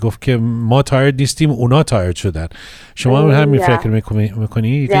نشدی، گفت که ما tired نیستیم، اونا tired شدن. شما هم همین فکر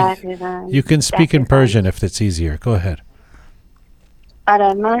میکنی؟ You can speak in Persian if it's easier. Go ahead.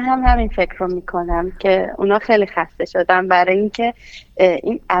 آره من هم همین فکر رو میکنم که اونا خیلی خسته شدن، برای اینکه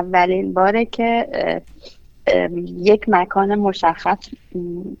این اولین باره که یک مکان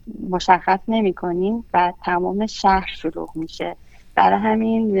مشخص نمی کنیم و تمام شهر شلوغ میشه. برای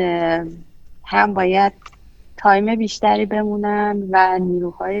همین هم باید تایم بیشتری بمونن و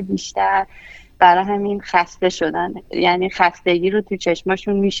نیروهای بیشتر، برای همین خسته شدن، یعنی خستگی رو تو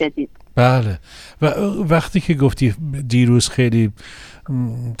چشماشون میشه دید. بله. و وقتی که گفتی دیروز خیلی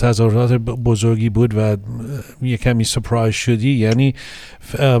تظاهرات بزرگی بود و یه کمی سپرایز شدی، یعنی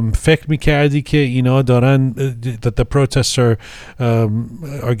فکر میکردی که اینا دارن that the protests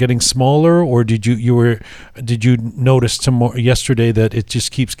are getting smaller, or did you notice yesterday that it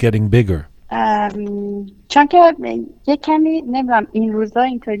just keeps getting bigger? چون که یه کمی نمیدونم این روزا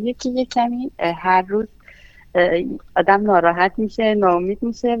اینطوریه که یه کمی هر روز آدم ناراحت میشه، ناامید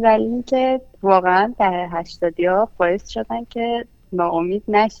میشه، ولی اینکه واقعا در 80ها باعث شدن که ناامید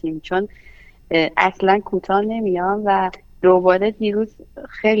نشیم، چون اصلا کوتاه نمیان و دوباره دیروز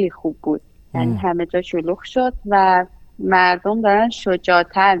خیلی خوب بود. یعنی همه جا شلوغ شد و مردم دارن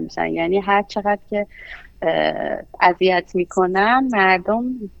شجاعتر میشن. یعنی هر چقدر که اذیت میکنن مردم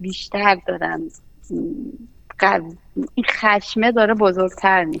بیشتر دارن این خشمه داره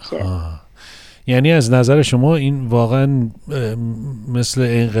بزرگتر میشه. یعنی از نظر شما این واقعا مثل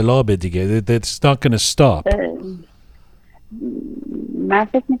انقلاب دیگه. It's not gonna stop. من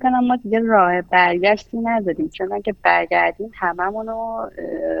فکر میکنم ما دیگه راه برگشتی نداریم، چون اگه برگردیم هممونو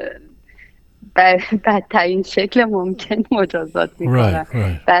بدترین شکل ممکن مجازات میکنن.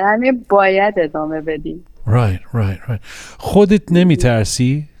 برای همین باید ادامه بدیم. Right. خودت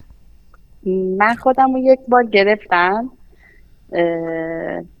نمیترسی؟ من خودم رو یک بار گرفتم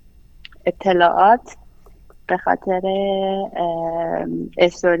اطلاعات به خاطر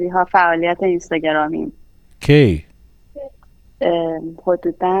استوری ها، فعالیت اینستاگرامیم. کی؟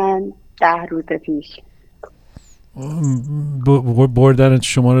 حدوداً 10 روز پیش. بردن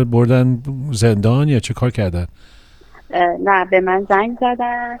شما رو بردن زندان یا چه کار کردن؟ نه، به من زنگ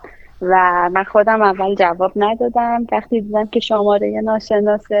زدن و من خودم اول جواب ندادم. وقتی دیدم که شماره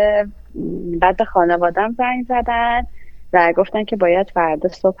ناشناسه، بعد به خانوادم زنگ زدن و گفتن که باید فردا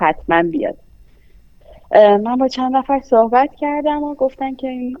صبح حتما بیاد. من با چند نفر صحبت کردم و گفتن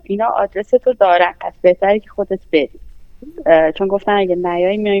که اینا آدرس تو دارن، پس بهتره که خودت بری، چون گفتن اگه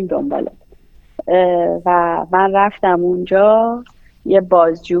نیایی میایم دنبالت. و من رفتم اونجا، یه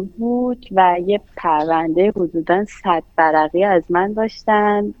بازجو بود و یه پرونده حدوداً 100 ورقی از من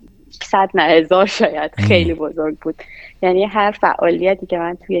داشتن. 100 نه 1000 شاید، خیلی بزرگ بود. یعنی هر فعالیتی که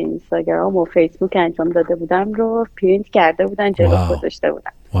من توی اینستاگرام و فیسبوک انجام داده بودم رو پرینت کرده بودن، جلو گذاشته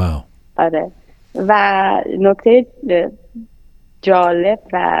بودن. آره. و نکته جالب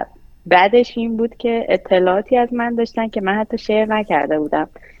و بعدش این بود که اطلاعاتی از من داشتن که من حتی شیر نکرده بودم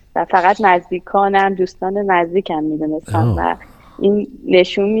و فقط نزدیکانم، دوستان نزدیکم میدونستم و این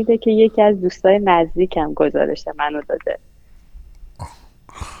نشون میده که یکی از دوستای نزدیکم گزارش منو داده.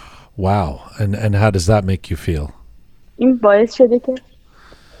 Wow. And how does that make you feel? این باعث شده که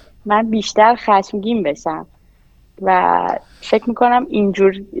من بیشتر خشمگین بشم و فکر میکنم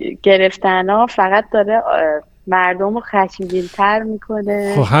اینجور گرفتنها فقط داره مردم رو خشمگین تر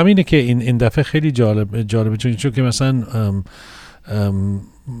میکنه. خب همینه که این دفعه خیلی جالبه چون که مثلا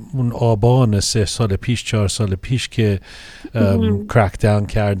اون آبان 3 سال پیش 4 سال پیش که کرک داون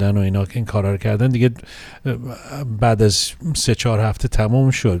کردن و اینا این کارا رو کردن دیگه بعد از 3-4 هفته تمام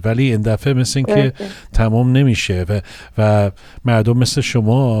شد، ولی این دفعه مثل این که تمام نمیشه و مردم مثل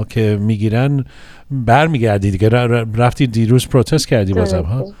شما که میگیرن برمیگردی دیگه. رفتی دیروز پروتست کردی بازم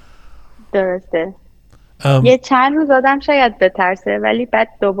ها؟ درسته. یه چند روز آدم شاید بترسه ولی بعد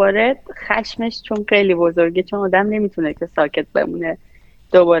دوباره خشمش چون خیلی بزرگه، چون آدم نمیتونه که ساکت بمونه،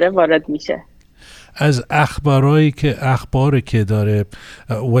 دوباره وارد میشه. از اخباری که داره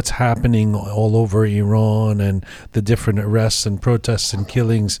what's happening all over Iran and the different arrests and protests and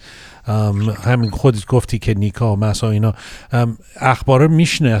killings، همین خودت گفتی که نیکا و مسا اینا، اخبار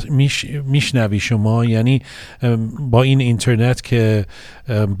میشنوی شما؟ یعنی با این اینترنت که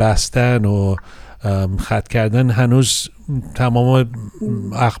بستن و خط کردن هنوز تمام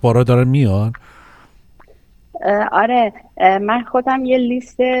اخبارا دارن میان؟ آره، من خودم یه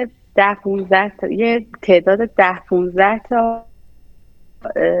لیست 10-15 تا، یه تعداد 10-15 تا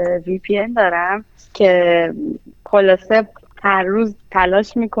VPN دارم که خلاصه هر روز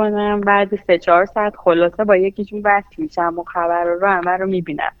تلاش میکنم بعد 3-4 ساعت خلاصه با یکیشون بحث میشم و خبر رو همه رو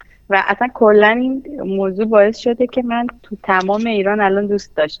میبینم و اصلا کلا این موضوع باعث شده که من تو تمام ایران الان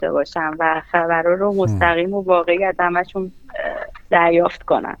دوست داشته باشم و خبرها رو مستقیم و واقعی از همشون دریافت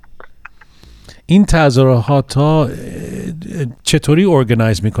کنم. این تظاهرات ها چطوری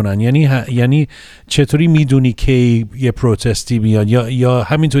ارگنایز میکنن؟ یعنی چطوری میدونی که یه پروتستی میاد یا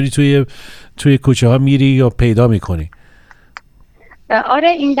همینطوری توی کوچه ها میری یا پیدا میکنی؟ آره،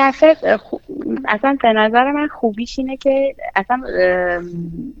 این دفعه اصلا به نظر من خوبیش اینه که اصلا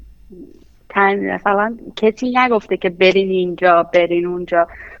مثلا کسی نگفته که برین اینجا برین اونجا،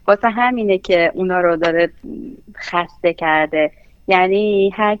 واسه همینه که اونا رو داره خسته کرده. یعنی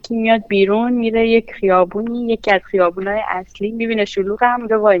هر کی میاد بیرون میره یک خیابونی، یکی از خیابونای اصلی، میبینه شلوغ، هم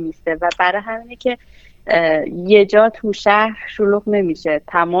اونجا وای میسته و برای همینه که یه جا تو شهر شلوغ نمیشه،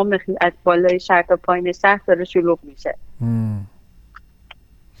 تمام از بالای شهر تا پایین شهر داره شلوغ میشه.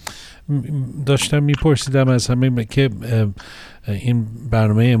 داشتم میپرسیدم از همه که این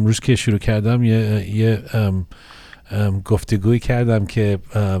برنامه امروز که شروع کردم یه گفتگوی کردم که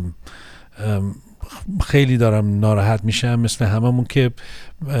خیلی دارم ناراحت میشم مثل هممون که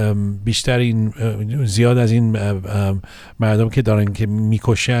بیشتر این زیاد از این مردم که دارن که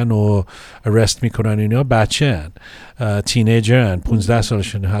میکشن و ارست میکنن اینا بچه هن، تینیجر هن، 15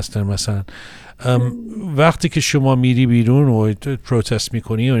 سالشون هستن مثلا. وقتی که شما میری بیرون و پروتست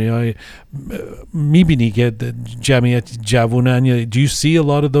میکنی و میبینی که جمعیت جوانن، do you see a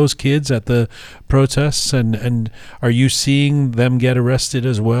lot of those kids at the protests and are you seeing them get arrested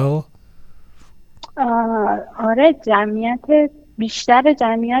as well? آره، بیشتر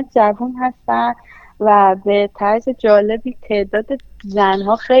جمعیت جوان هستن و به طرز جالبی تعداد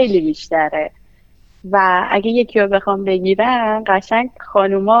زنها خیلی بیشتره و اگه یکی رو بخوام بگیرن قشنگ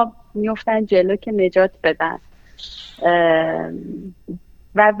خانوما میفتن جلو که نجات بدن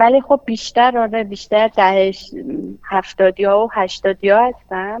ولی خب بیشتر دهش 70ها و 80ها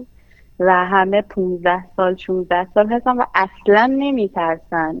هستن و همه 15 سال 16 سال هستن و اصلا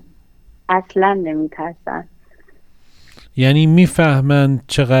نمیترسن. یعنی میفهمن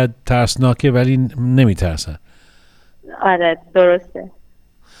چقدر ترسناکه ولی نمیترسن. آره درسته.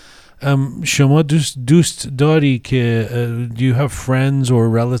 شما دوست داری که do you have friends or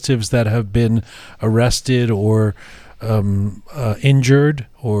relatives that have been arrested or injured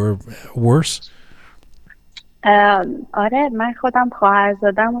or worse? آره، من خودم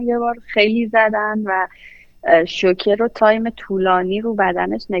خواهرزادم رو یه بار خیلی زدن و شوکه رو تایم طولانی رو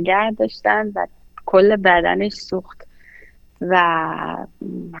بدنش نگه داشتن و کل بدنش سوخت و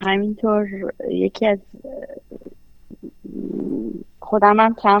همینطور یکی از خودم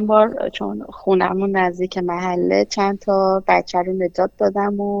هم چند بار چون خونمون نزدیک محله چند تا بچه رو نجات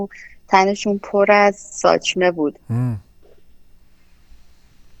دادم و تنشون پر از ساچمه بود.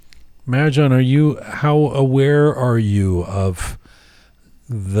 Marjan, how aware are you of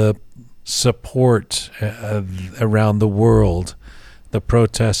the support around the world, the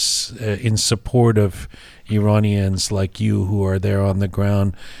protests in support of Iranians like you who are there on the ground,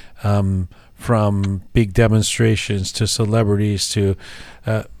 from big demonstrations to celebrities to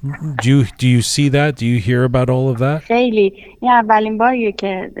do you see that? Do you hear about all of that? خیلی. این اولین باریه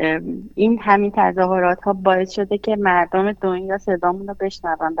که این همین تظاهرات ها باعث شده که مردم دنیا صدامون رو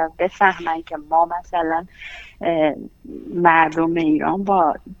بشنون و بفهمن که ما مثلا مردم ایران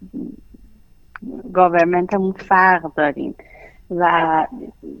با گاورمنتمون فرق داریم و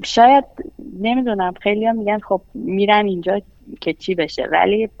شاید نمیدونم خیلی ها میگن خب میرن اینجا که چی بشه،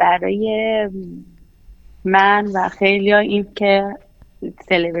 ولی برای من و خیلی ها این که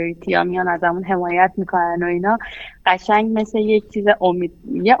سلبریتی ها میان از همون حمایت میکنن و اینا قشنگ مثل یک چیز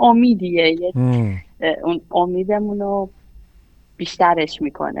امیدیه اون امیدمون رو بیشترش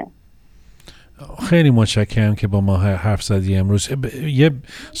میکنه. خیلی متشکرم که با ما حرف زدی امروز. یه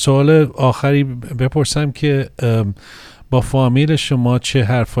سوال آخری بپرسم که با فامیل شما چه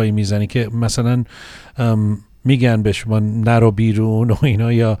حرفایی میزنی که مثلا میگن به شما نرو بیرون و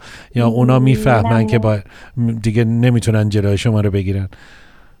اینا یا اونا میفهمن که دیگه نمیتونن جلوی شما رو بگیرن؟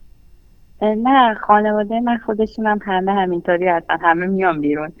 نه، خانواده من خودشون هم همه همینطوری هستن، همه میان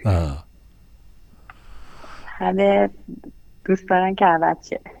بیرون. همه دوست دارن که عوض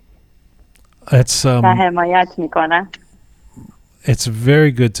شه و حمایت میکنن. It's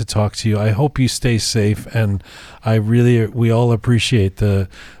very good to talk to you. I hope you stay safe, and we all appreciate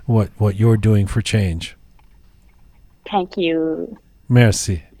what you're doing for change. Thank you.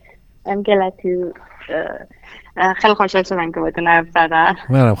 Merci. I'm glad to خیلی خوشحال شدم که باتون حرف زدم.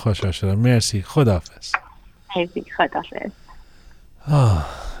 منم خوشحال شدم. مرسی. خداحافظ. مرسی. خداحافظ.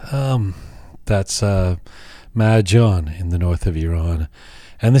 That's Marjan in the north of Iran.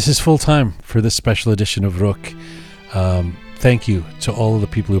 And this is full time for this special edition of Rook. Thank you to all of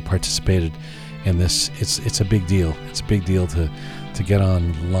the people who participated in this. It's a big deal. It's a big deal to get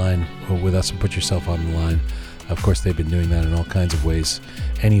online with us and put yourself on the line. Of course, they've been doing that in all kinds of ways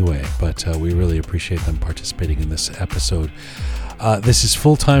anyway, but we really appreciate them participating in this episode. This is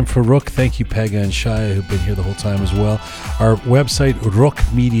full time for Rook. Thank you, Pega and Shaya, who've been here the whole time as well. Our website,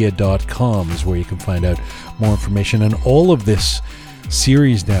 rookmedia.com, is where you can find out more information. And all of this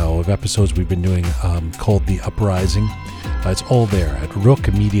series now of episodes we've been doing called The Uprising, it's all there at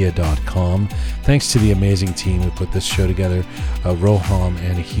rookmedia.com. Thanks to the amazing team who put this show together, Roham,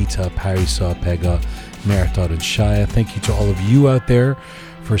 Anahita, Parisa, Pega, Meretad and Shaya. Thank you to all of you out there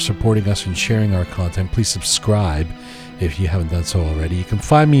for supporting us and sharing our content. Please subscribe if you haven't done so already. You can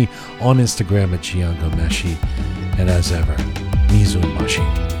find me on Instagram at Jian Ghomeshi. And as ever, Mizun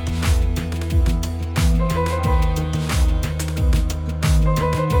Bashi.